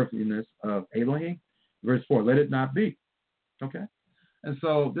of Elohim? Verse 4, let it not be. Okay, and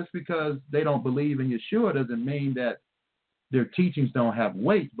so just because they don't believe in Yeshua doesn't mean that their teachings don't have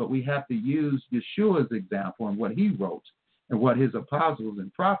weight, but we have to use Yeshua's example and what he wrote and what his apostles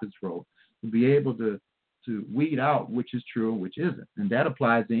and prophets wrote to be able to weed out which is true and which isn't. And that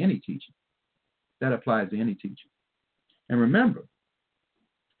applies to any teaching. That applies to any teaching. And remember,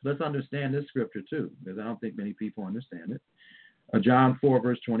 let's understand this scripture too, because I don't think many people understand it. John 4,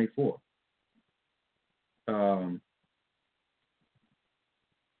 verse 24.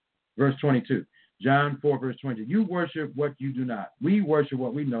 Verse 22. John 4, verse 20. You worship what you do not. We worship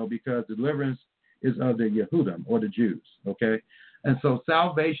what we know, because deliverance is of the Yehudim, or the Jews. Okay? And so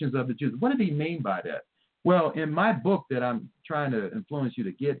salvation is of the Jews. What did he mean by that? Well, in my book that I'm trying to influence you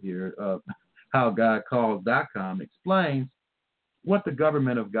to get here, HowGodCalls.com, explains what the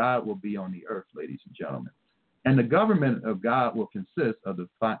government of God will be on the earth, ladies and gentlemen. And the government of God will consist of the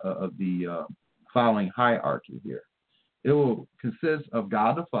following hierarchy here. It will consist of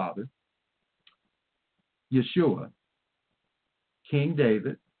God the Father, Yeshua, King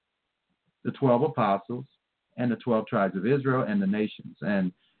David, the 12 apostles, and the 12 tribes of Israel, and the nations.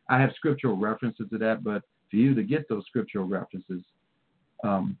 And I have scriptural references to that, but for you to get those scriptural references,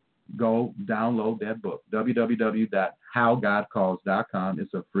 go download that book, www.howgodcalls.com.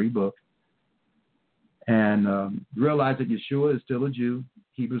 It's a free book. And realize that Yeshua is still a Jew.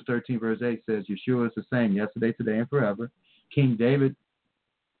 Hebrews 13, verse 8 says Yeshua is the same yesterday, today, and forever. King David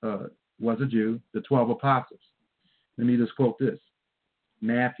was a Jew, the 12 apostles. Let me just quote this.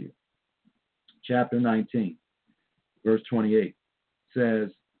 Matthew chapter 19, verse 28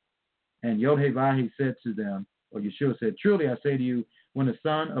 says, and Yod-Heh-Vah said to them, or Yeshua said, truly I say to you, when the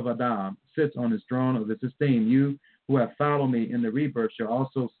Son of Adam sits on his throne of his esteem, you who have followed me in the rebirth shall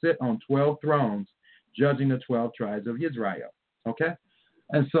also sit on 12 thrones, judging the 12 tribes of Israel. Okay?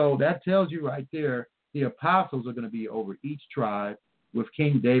 And so that tells you right there, the apostles are going to be over each tribe, with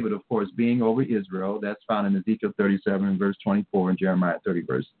King David, of course, being over Israel. That's found in Ezekiel 37, verse 24, and Jeremiah 30,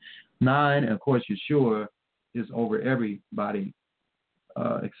 verse 9. And, of course, Yeshua is over everybody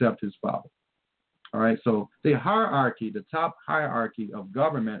except his Father. All right, so the hierarchy, the top hierarchy of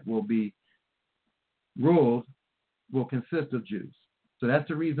government will consist of Jews. So that's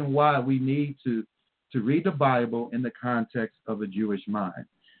the reason why we need to read the Bible in the context of a Jewish mind.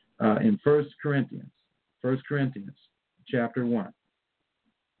 In 1 Corinthians chapter 1,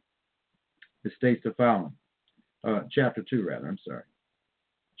 it states the following. Chapter 2,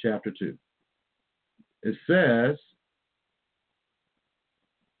 chapter 2. It says,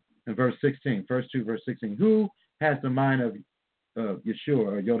 in verse 16, verse 2, verse 16, who has the mind of Yeshua,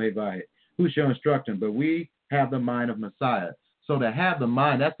 or Yod-Heh-Vah? Who shall instruct him? But we have the mind of Messiah. So to have the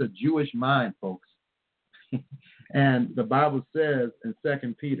mind, that's a Jewish mind, folks. And the Bible says in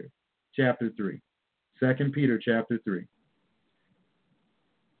 2 Peter chapter 3, 2 Peter chapter 3,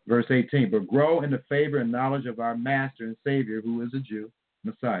 verse 18, but grow in the favor and knowledge of our Master and Savior, who is a Jew,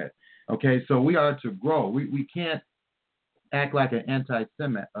 Messiah. Okay, so we are to grow. We can't act like an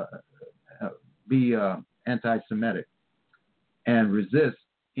anti-Semitic, be anti-Semitic and resist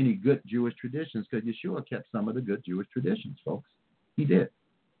any good Jewish traditions, because Yeshua kept some of the good Jewish traditions, folks. He did.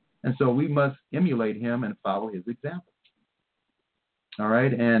 And so we must emulate him and follow his example. All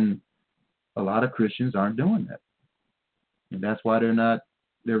right, and a lot of Christians aren't doing that. And that's why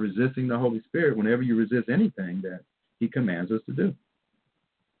they're resisting the Holy Spirit whenever you resist anything that he commands us to do.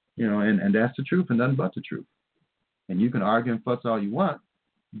 You know, and that's the truth and nothing but the truth. And you can argue and fuss all you want,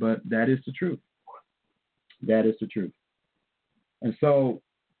 but that is the truth. That is the truth. And so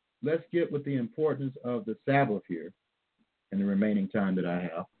let's get with the importance of the Sabbath here in the remaining time that I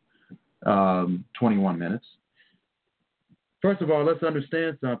have, 21 minutes. First of all, let's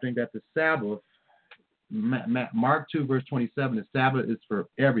understand something, that the Sabbath, Mark 2, verse 27, the Sabbath is for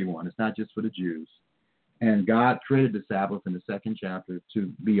everyone. It's not just for the Jews. And God created the Sabbath in the second chapter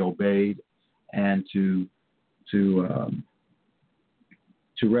to be obeyed and to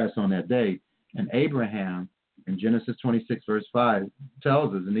rest on that day. And Abraham, in Genesis 26, verse 5,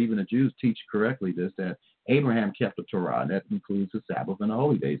 tells us, and even the Jews teach correctly this, that Abraham kept the Torah. That includes the Sabbath and the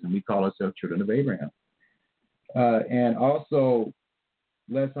holy days, and we call ourselves children of Abraham. And also,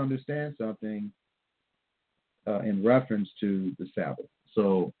 let's understand something in reference to the Sabbath.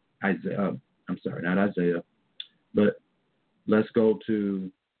 So, not Isaiah, but let's go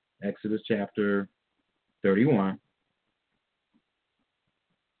to Exodus chapter 31,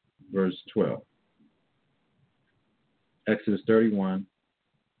 verse 12. Exodus 31,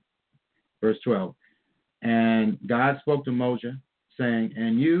 verse 12. And God spoke to Moses, saying,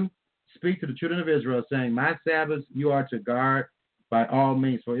 and you speak to the children of Israel, saying, my Sabbaths you are to guard by all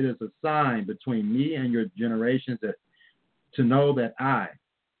means, for it is a sign between me and your generations that to know that I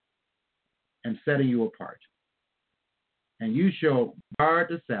am setting you apart. And you shall guard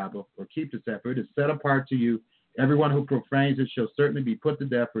the Sabbath, or keep the Sabbath. It is set apart to you. Everyone who profanes it shall certainly be put to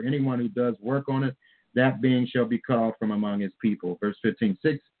death. For anyone who does work on it, that being shall be cut off from among his people. Verse 15,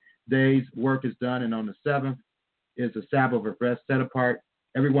 6 days work is done, and on the seventh is the Sabbath of rest set apart.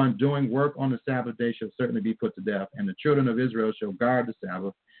 Everyone doing work on the Sabbath day shall certainly be put to death. And the children of Israel shall guard the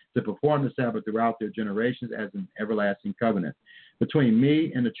Sabbath to perform the Sabbath throughout their generations as an everlasting covenant. Between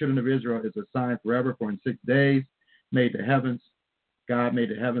me and the children of Israel is a sign forever, for in 6 days made the heavens. God made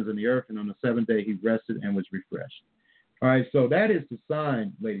the heavens and the earth, and on the seventh day he rested and was refreshed. All right, so that is the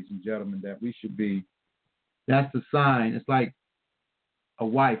sign, ladies and gentlemen, that we should be. That's the sign. It's like a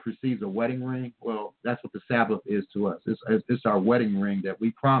wife receives a wedding ring. Well, that's what the Sabbath is to us. It's our wedding ring that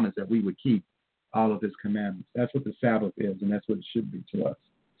we promised that we would keep all of his commandments. That's what the Sabbath is, and that's what it should be to us.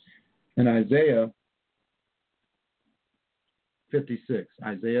 In Isaiah 56,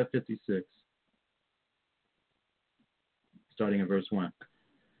 starting in verse 1.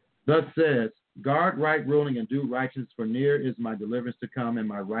 Thus says, guard right ruling and do righteousness, for near is my deliverance to come, and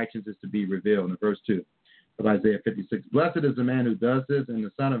my righteousness is to be revealed. In verse 2 of Isaiah 56, blessed is the man who does this, and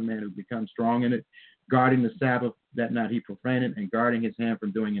the son of man who becomes strong in it, guarding the Sabbath, that not he profane it, and guarding his hand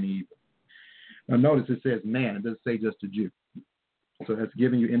from doing any evil. Now notice it says man, it doesn't say just a Jew. So that's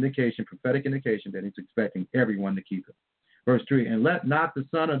giving you indication, prophetic indication, that he's expecting everyone to keep it. Verse 3, and let not the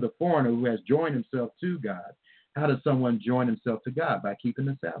son of the foreigner who has joined himself to God. How does someone join himself to God? By keeping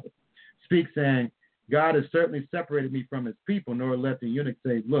the Sabbath. Speak, saying, God has certainly separated me from his people, nor let the eunuch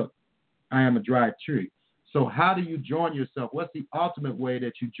say, look, I am a dry tree. So how do you join yourself? What's the ultimate way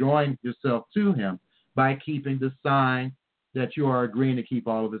that you join yourself to him? By keeping the sign that you are agreeing to keep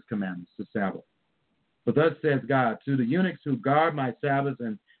all of his commandments, the Sabbath. But thus says God, to the eunuchs who guard my Sabbaths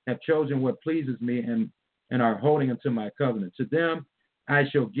and have chosen what pleases me and are holding them to my covenant, to them I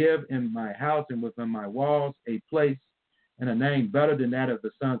shall give in my house and within my walls a place and a name better than that of the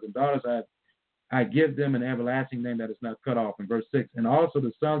sons and daughters. I give them an everlasting name that is not cut off. In verse 6, and also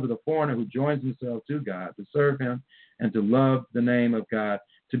the sons of the foreigner who joins himself to God, to serve him and to love the name of God,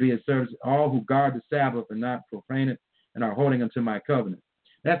 to be his servants, all who guard the Sabbath and not profane it and are holding unto my covenant.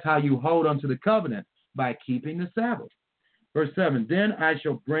 That's how you hold unto the covenant, by keeping the Sabbath. Verse 7, then I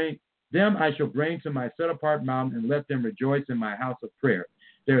shall bring to my set-apart mountain and let them rejoice in my house of prayer.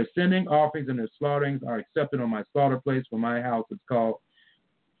 Their ascending offerings and their slaughterings are accepted on my slaughter place, for my house is called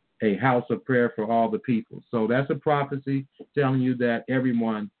a house of prayer for all the people. So that's a prophecy telling you that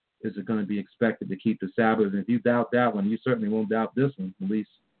everyone is going to be expected to keep the Sabbath. And if you doubt that one, you certainly won't doubt this one, at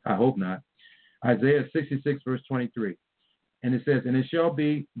least I hope not. Isaiah 66, verse 23. And it says, and it shall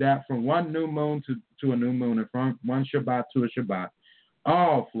be that from one new moon to a new moon, and from one Shabbat to a Shabbat,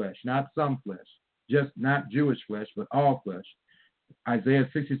 all flesh, not some flesh, just not Jewish flesh, but all flesh. Isaiah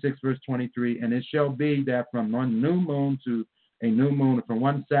 66, verse 23, and it shall be that from one new moon to a new moon, and from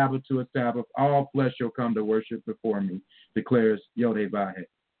one Sabbath to a Sabbath, all flesh shall come to worship before me, declares Yod-Heh-Vah-Heh.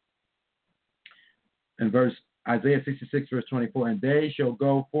 And Isaiah 66, verse 24, and they shall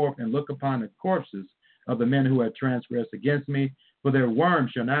go forth and look upon the corpses of the men who have transgressed against me, for their worm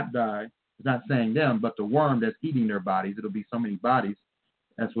shall not die. It's not saying them, but the worm that's eating their bodies. It'll be so many bodies.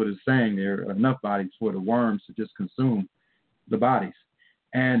 That's what it's saying. There are enough bodies for the worms to just consume the bodies.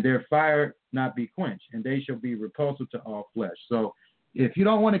 And their fire not be quenched, and they shall be repulsive to all flesh. So if you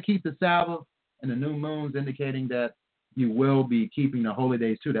don't want to keep the Sabbath and the new moons, indicating that you will be keeping the holy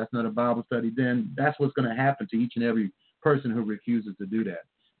days too, that's not a Bible study, then that's what's going to happen to each and every person who refuses to do that.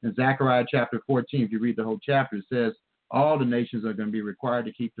 In Zechariah chapter 14, if you read the whole chapter, it says all the nations are going to be required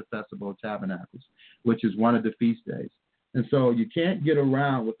to keep the Festival of Tabernacles, which is one of the feast days. And so you can't get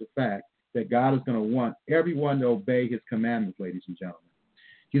around with the fact that God is going to want everyone to obey his commandments, ladies and gentlemen.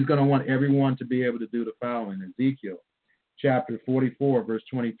 He's going to want everyone to be able to do the following. Ezekiel chapter 44, verse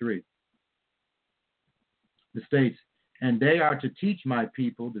 23. It states, and they are to teach my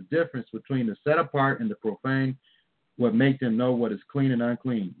people the difference between the set apart and the profane, what make them know what is clean and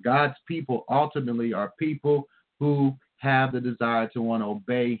unclean. God's people ultimately are people who have the desire to want to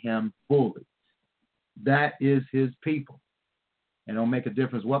obey him fully. That is his people. And it'll make a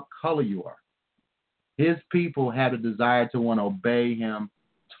difference what color you are. His people have a desire to want to obey him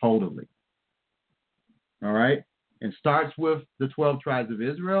totally. All right? and starts with the 12 tribes of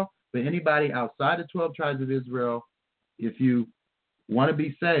Israel. But anybody outside the 12 tribes of Israel, if you want to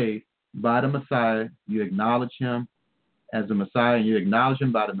be saved by the Messiah, you acknowledge him as the Messiah, and you acknowledge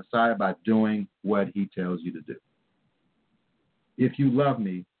him by the Messiah by doing what he tells you to do. If you love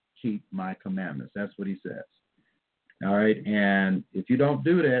me, keep my commandments. That's what he says. All right, and if you don't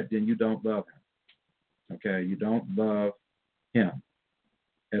do that, then you don't love him. Okay, you don't love him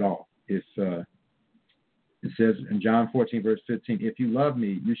at all. It says in John 14, verse 15, if you love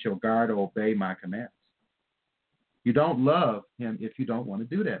me, you shall guard or obey my commands. You don't love him if you don't want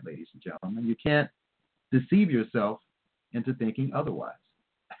to do that, ladies and gentlemen. You can't deceive yourself into thinking otherwise.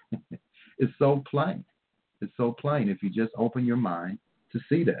 It's so plain. It's so plain if you just open your mind to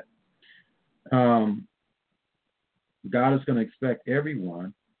see that. God is going to expect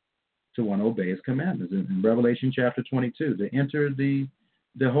everyone to want to obey his commandments. In Revelation chapter 22, to enter the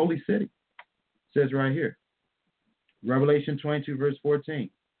holy city. It says right here, Revelation 22, verse 14.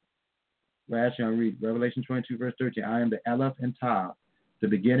 Well, actually, I'll read Revelation 22, verse 13. I am the Aleph and Tav, the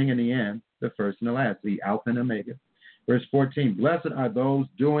beginning and the end, the first and the last, the Alpha and Omega. Verse 14, blessed are those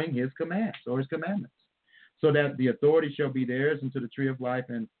doing his commands, or his commandments, so that the authority shall be theirs into the tree of life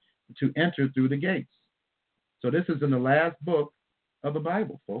and to enter through the gates. So this is in the last book of the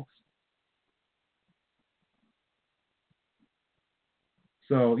Bible, folks.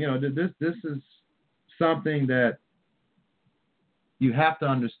 So, this is something that you have to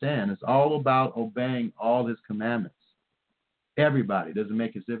understand. It's all about obeying all his commandments. Everybody. It doesn't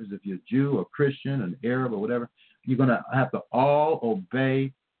make a difference if you're a Jew or Christian, an Arab or whatever. You're going to have to all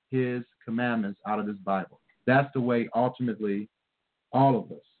obey his commandments out of this Bible. That's the way ultimately all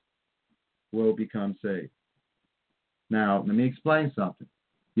of us will become saved. Now, let me explain something.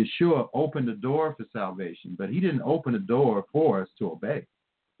 Yeshua opened the door for salvation, but he didn't open the door for us to obey.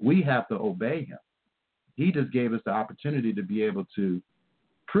 We have to obey him. He just gave us the opportunity to be able to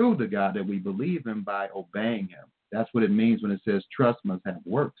prove to God that we believe him by obeying him. That's what it means when it says trust must have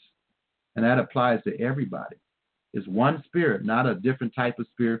works. And that applies to everybody. It's one spirit, not a different type of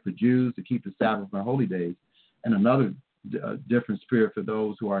spirit for Jews to keep the Sabbath and holy days, and another different spirit for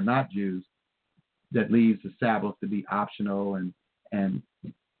those who are not Jews that leaves the Sabbath to be optional and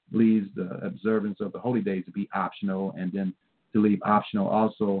leaves the observance of the holy days to be optional, and then to leave optional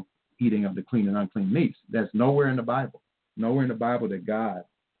also eating of the clean and unclean meats. That's nowhere in the Bible. Nowhere in the Bible that God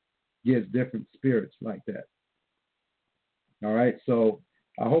gives different spirits like that. All right, so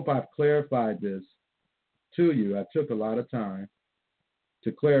I hope I've clarified this to you. I took a lot of time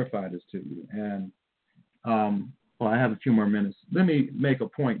to clarify this to you. And I have a few more minutes. Let me make a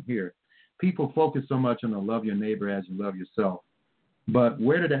point here. People focus so much on the love your neighbor as you love yourself. But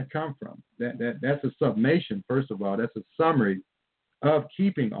where did that come from? That's a summation, first of all. That's a summary of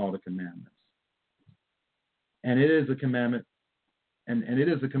keeping all the commandments. And it is a commandment, and it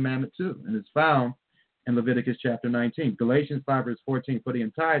is a commandment too. And it's found in Leviticus chapter 19. Galatians 5, verse 14, for the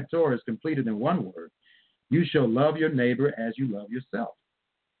entire Torah is completed in one word. You shall love your neighbor as you love yourself.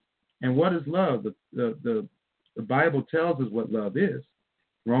 And what is love? The Bible tells us what love is.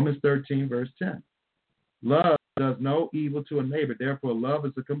 Romans 13, verse 10. Love does no evil to a neighbor. Therefore, love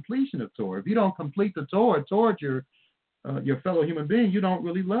is the completion of Torah. If you don't complete the Torah towards your fellow human being, you don't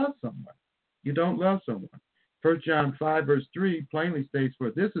really love someone. You don't love someone. 1 John 5, verse 3 plainly states, for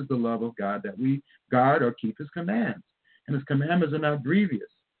this is the love of God, that we guard or keep his commands. And his commandments are not grievous.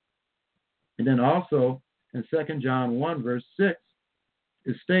 And then also in 2 John 1, verse 6,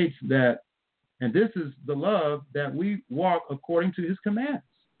 it states that, and this is the love, that we walk according to his commands.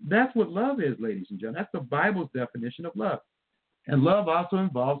 That's what love is, ladies and gentlemen. That's the Bible's definition of love. And love also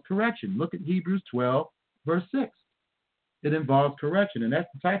involves correction. Look at Hebrews 12, verse 6. It involves correction. And that's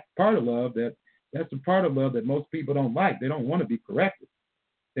the part of love that most people don't like. They don't want to be corrected.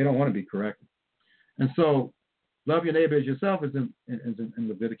 They don't want to be corrected. And so, love your neighbor as yourself is in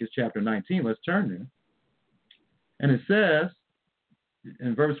Leviticus chapter 19. Let's turn there. And it says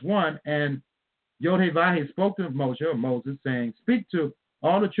in verse 1, and Yod-Heh-Vah spoke to Moses, saying, speak to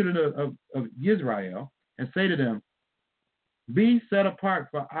all the children of Israel and say to them, be set apart,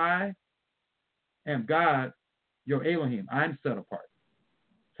 for I am God, your Elohim. I'm set apart.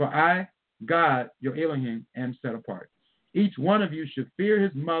 For I, God, your Elohim, am set apart. Each one of you should fear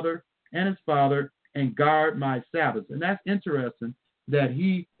his mother and his father and guard my Sabbaths. And that's interesting that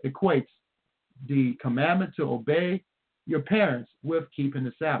he equates the commandment to obey your parents with keeping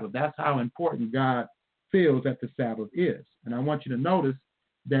the Sabbath. That's how important God feels that the Sabbath is. And I want you to notice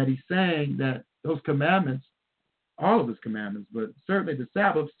that he's saying that those commandments, all of his commandments, but certainly the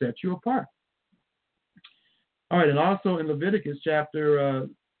Sabbath, set you apart. All right, and also in Leviticus chapter,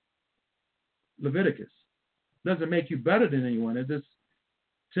 Leviticus Doesn't make you better than anyone. It just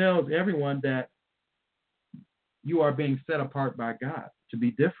tells everyone that you are being set apart by God to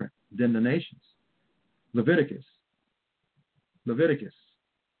be different than the nations. Leviticus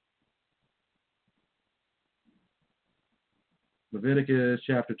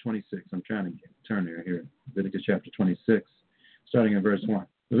chapter 26. I'm trying to turn there here. Leviticus chapter 26, starting in verse 1.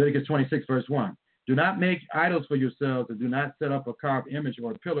 Leviticus 26, verse 1. Do not make idols for yourselves, and do not set up a carved image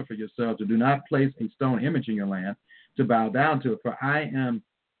or a pillar for yourselves, and do not place a stone image in your land to bow down to it, for I am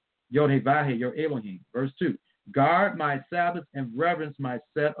Yod-Heh-Vah-Heh, your Elohim. Verse 2. Guard my Sabbaths and reverence my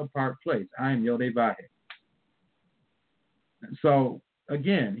set-apart place. I am Yod-Heh-Vah-Heh. So,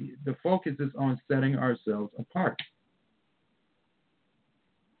 again, the focus is on setting ourselves apart.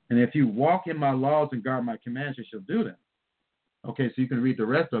 And if you walk in my laws and guard my commands, you shall do them. Okay, so you can read the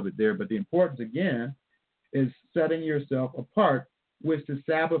rest of it there. But the importance, again, is setting yourself apart, which the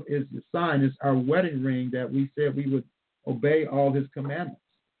Sabbath is the sign, is our wedding ring that we said we would obey all his commandments.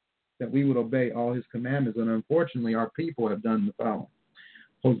 That we would obey all his commandments. And unfortunately, our people have done the following.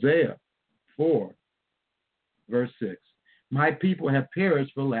 Hosea 4, verse 6. My people have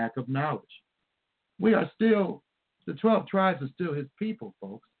perished for lack of knowledge. We are still, the 12 tribes are still his people,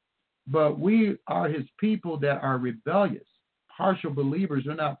 folks. But we are his people that are rebellious. Partial believers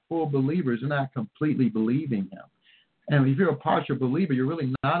are not full believers. They're not completely believing him. And if you're a partial believer, you're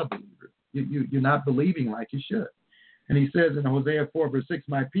really not a believer. You're not believing like you should. And he says in Hosea 4, verse 6,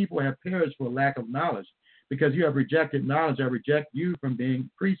 my people have perished for lack of knowledge. Because you have rejected knowledge, I reject you from being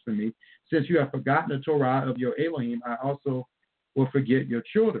priest for me. Since you have forgotten the Torah of your Elohim, I also will forget your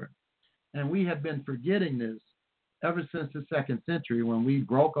children. And we have been forgetting this ever since the 2nd century, when we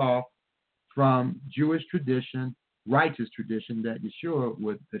broke off from Jewish tradition, righteous tradition that Yeshua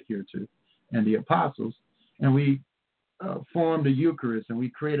would adhere to, and the apostles, and we formed the Eucharist, and we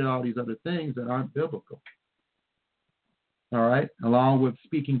created all these other things that aren't biblical. All right, along with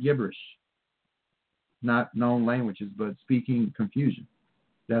speaking gibberish, not known languages, but speaking confusion.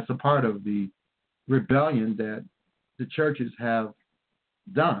 That's a part of the rebellion that the churches have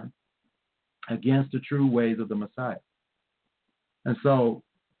done against the true ways of the Messiah. And so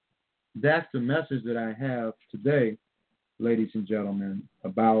that's the message that I have today, ladies and gentlemen,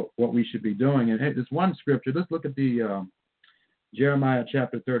 about what we should be doing. And hey, this one scripture, let's look at the Jeremiah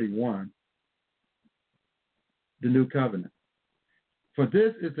chapter 31, the new covenant. For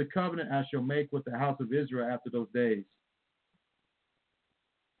this is the covenant I shall make with the house of Israel after those days.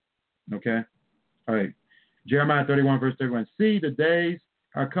 Okay? All right. Jeremiah 31, verse 31. See, the days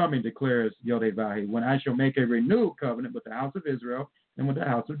are coming, declares Yod-Heh-Vah-Heh, when I shall make a renewed covenant with the house of Israel and with the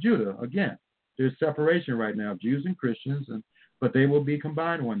house of Judah. Again, there's separation right now, Jews and Christians, but they will be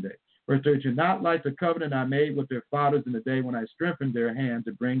combined one day. Verse 32, not like the covenant I made with their fathers in the day when I strengthened their hand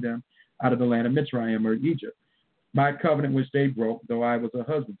to bring them out of the land of Mitzrayim or Egypt. My covenant which they broke, though I was a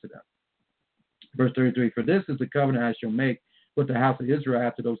husband to them. Verse 33, for this is the covenant I shall make with the house of Israel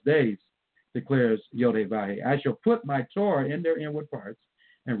after those days, declares Yod-Heh-Vah-Heh. I shall put my Torah in their inward parts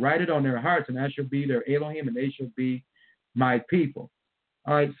and write it on their hearts, and I shall be their Elohim, and they shall be my people.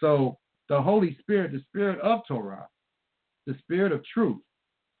 All right, so the Holy Spirit, the Spirit of Torah, the Spirit of truth,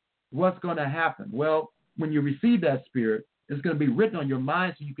 what's going to happen? Well, when you receive that Spirit, it's going to be written on your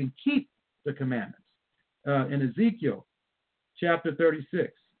mind so you can keep the commandments. In Ezekiel chapter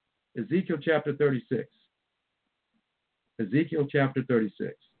 36, Ezekiel chapter 36,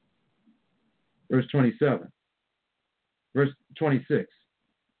 verse 27, verse 26,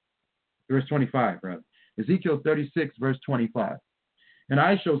 verse 25, rather. Ezekiel 36, verse 25. And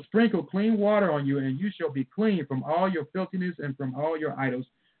I shall sprinkle clean water on you, and you shall be clean from all your filthiness, and from all your idols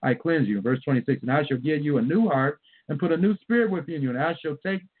I cleanse you. Verse 26. And I shall give you a new heart, and put a new spirit within you, and I shall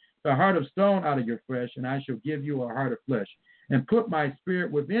take the heart of stone out of your flesh, and I shall give you a heart of flesh, and put my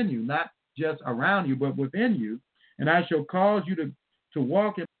spirit within you, not just around you, but within you, and I shall cause you to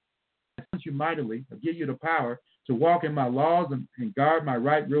walk in you mightily, I'll give you the power to walk in my laws and guard my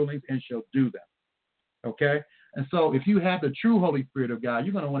right rulings, and shall do them. Okay? And so if you have the true Holy Spirit of God,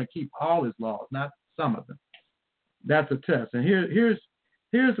 you're going to want to keep all his laws, not some of them. That's a test. And here's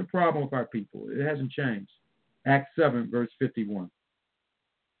the problem with our people. It hasn't changed. Acts 7, verse 51.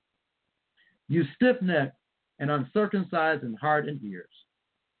 You stiff-necked and uncircumcised in heart and ears.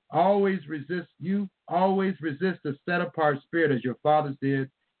 Always resist the set-apart spirit as your fathers did,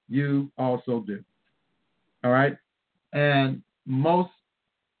 you also do. All right? And most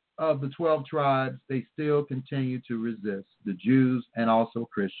of the 12 tribes, they still continue to resist. The Jews and also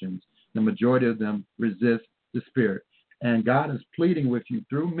Christians, the majority of them resist the Spirit. And God is pleading with you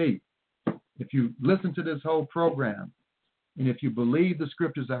through me. If you listen to this whole program, and if you believe the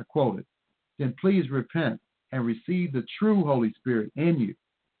scriptures I quoted, then please repent and receive the true Holy Spirit in you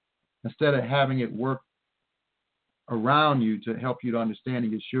instead of having it work around you to help you to understand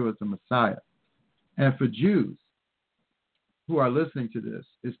that Yeshua is the Messiah. And for Jews who are listening to this,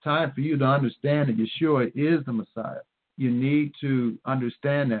 it's time for you to understand that Yeshua is the Messiah. You need to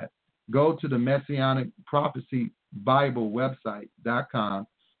understand that. Go to the Messianic Prophecy Bible website.com.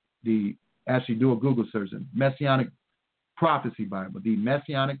 Actually do a Google search. Messianic Prophecy Bible. The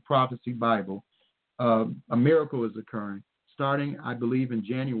Messianic Prophecy Bible. A miracle is occurring. Starting, I believe, in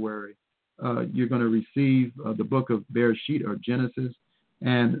January, you're going to receive the book of Bereshit or Genesis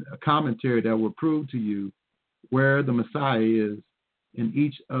and a commentary that will prove to you where the Messiah is in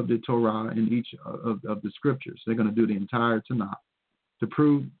each of the Torah, in each of the scriptures. They're going to do the entire Tanakh to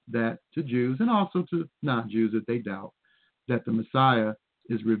prove that to Jews and also to non-Jews if they doubt that the Messiah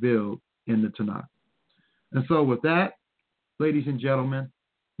is revealed in the Tanakh. And so with that, ladies and gentlemen,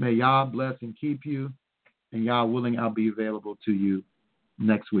 may Yah bless and keep you, and Yah willing, I'll be available to you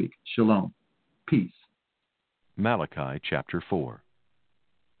next week. Shalom. Peace. Malachi chapter 4.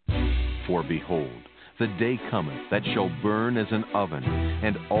 For behold, the day cometh that shall burn as an oven,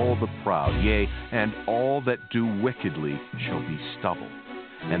 and all the proud, yea, and all that do wickedly shall be stubble.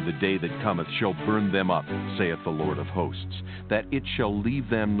 And the day that cometh shall burn them up, saith the Lord of hosts, that it shall leave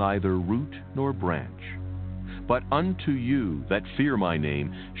them neither root nor branch. But unto you that fear my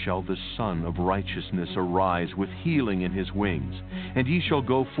name shall the Son of Righteousness arise with healing in his wings, and ye shall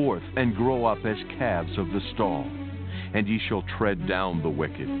go forth and grow up as calves of the stall. And ye shall tread down the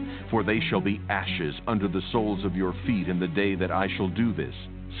wicked, for they shall be ashes under the soles of your feet in the day that I shall do this,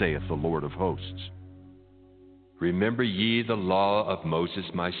 saith the Lord of hosts. Remember ye the law of Moses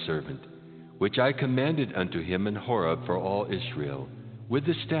my servant, which I commanded unto him in Horeb for all Israel, with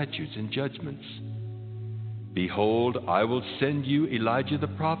the statutes and judgments. Behold, I will send you Elijah the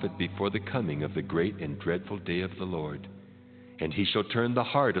prophet before the coming of the great and dreadful day of the Lord. And he shall turn the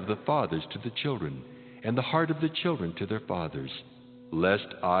heart of the fathers to the children, and the heart of the children to their fathers, lest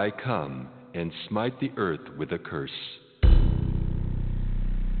I come and smite the earth with a curse.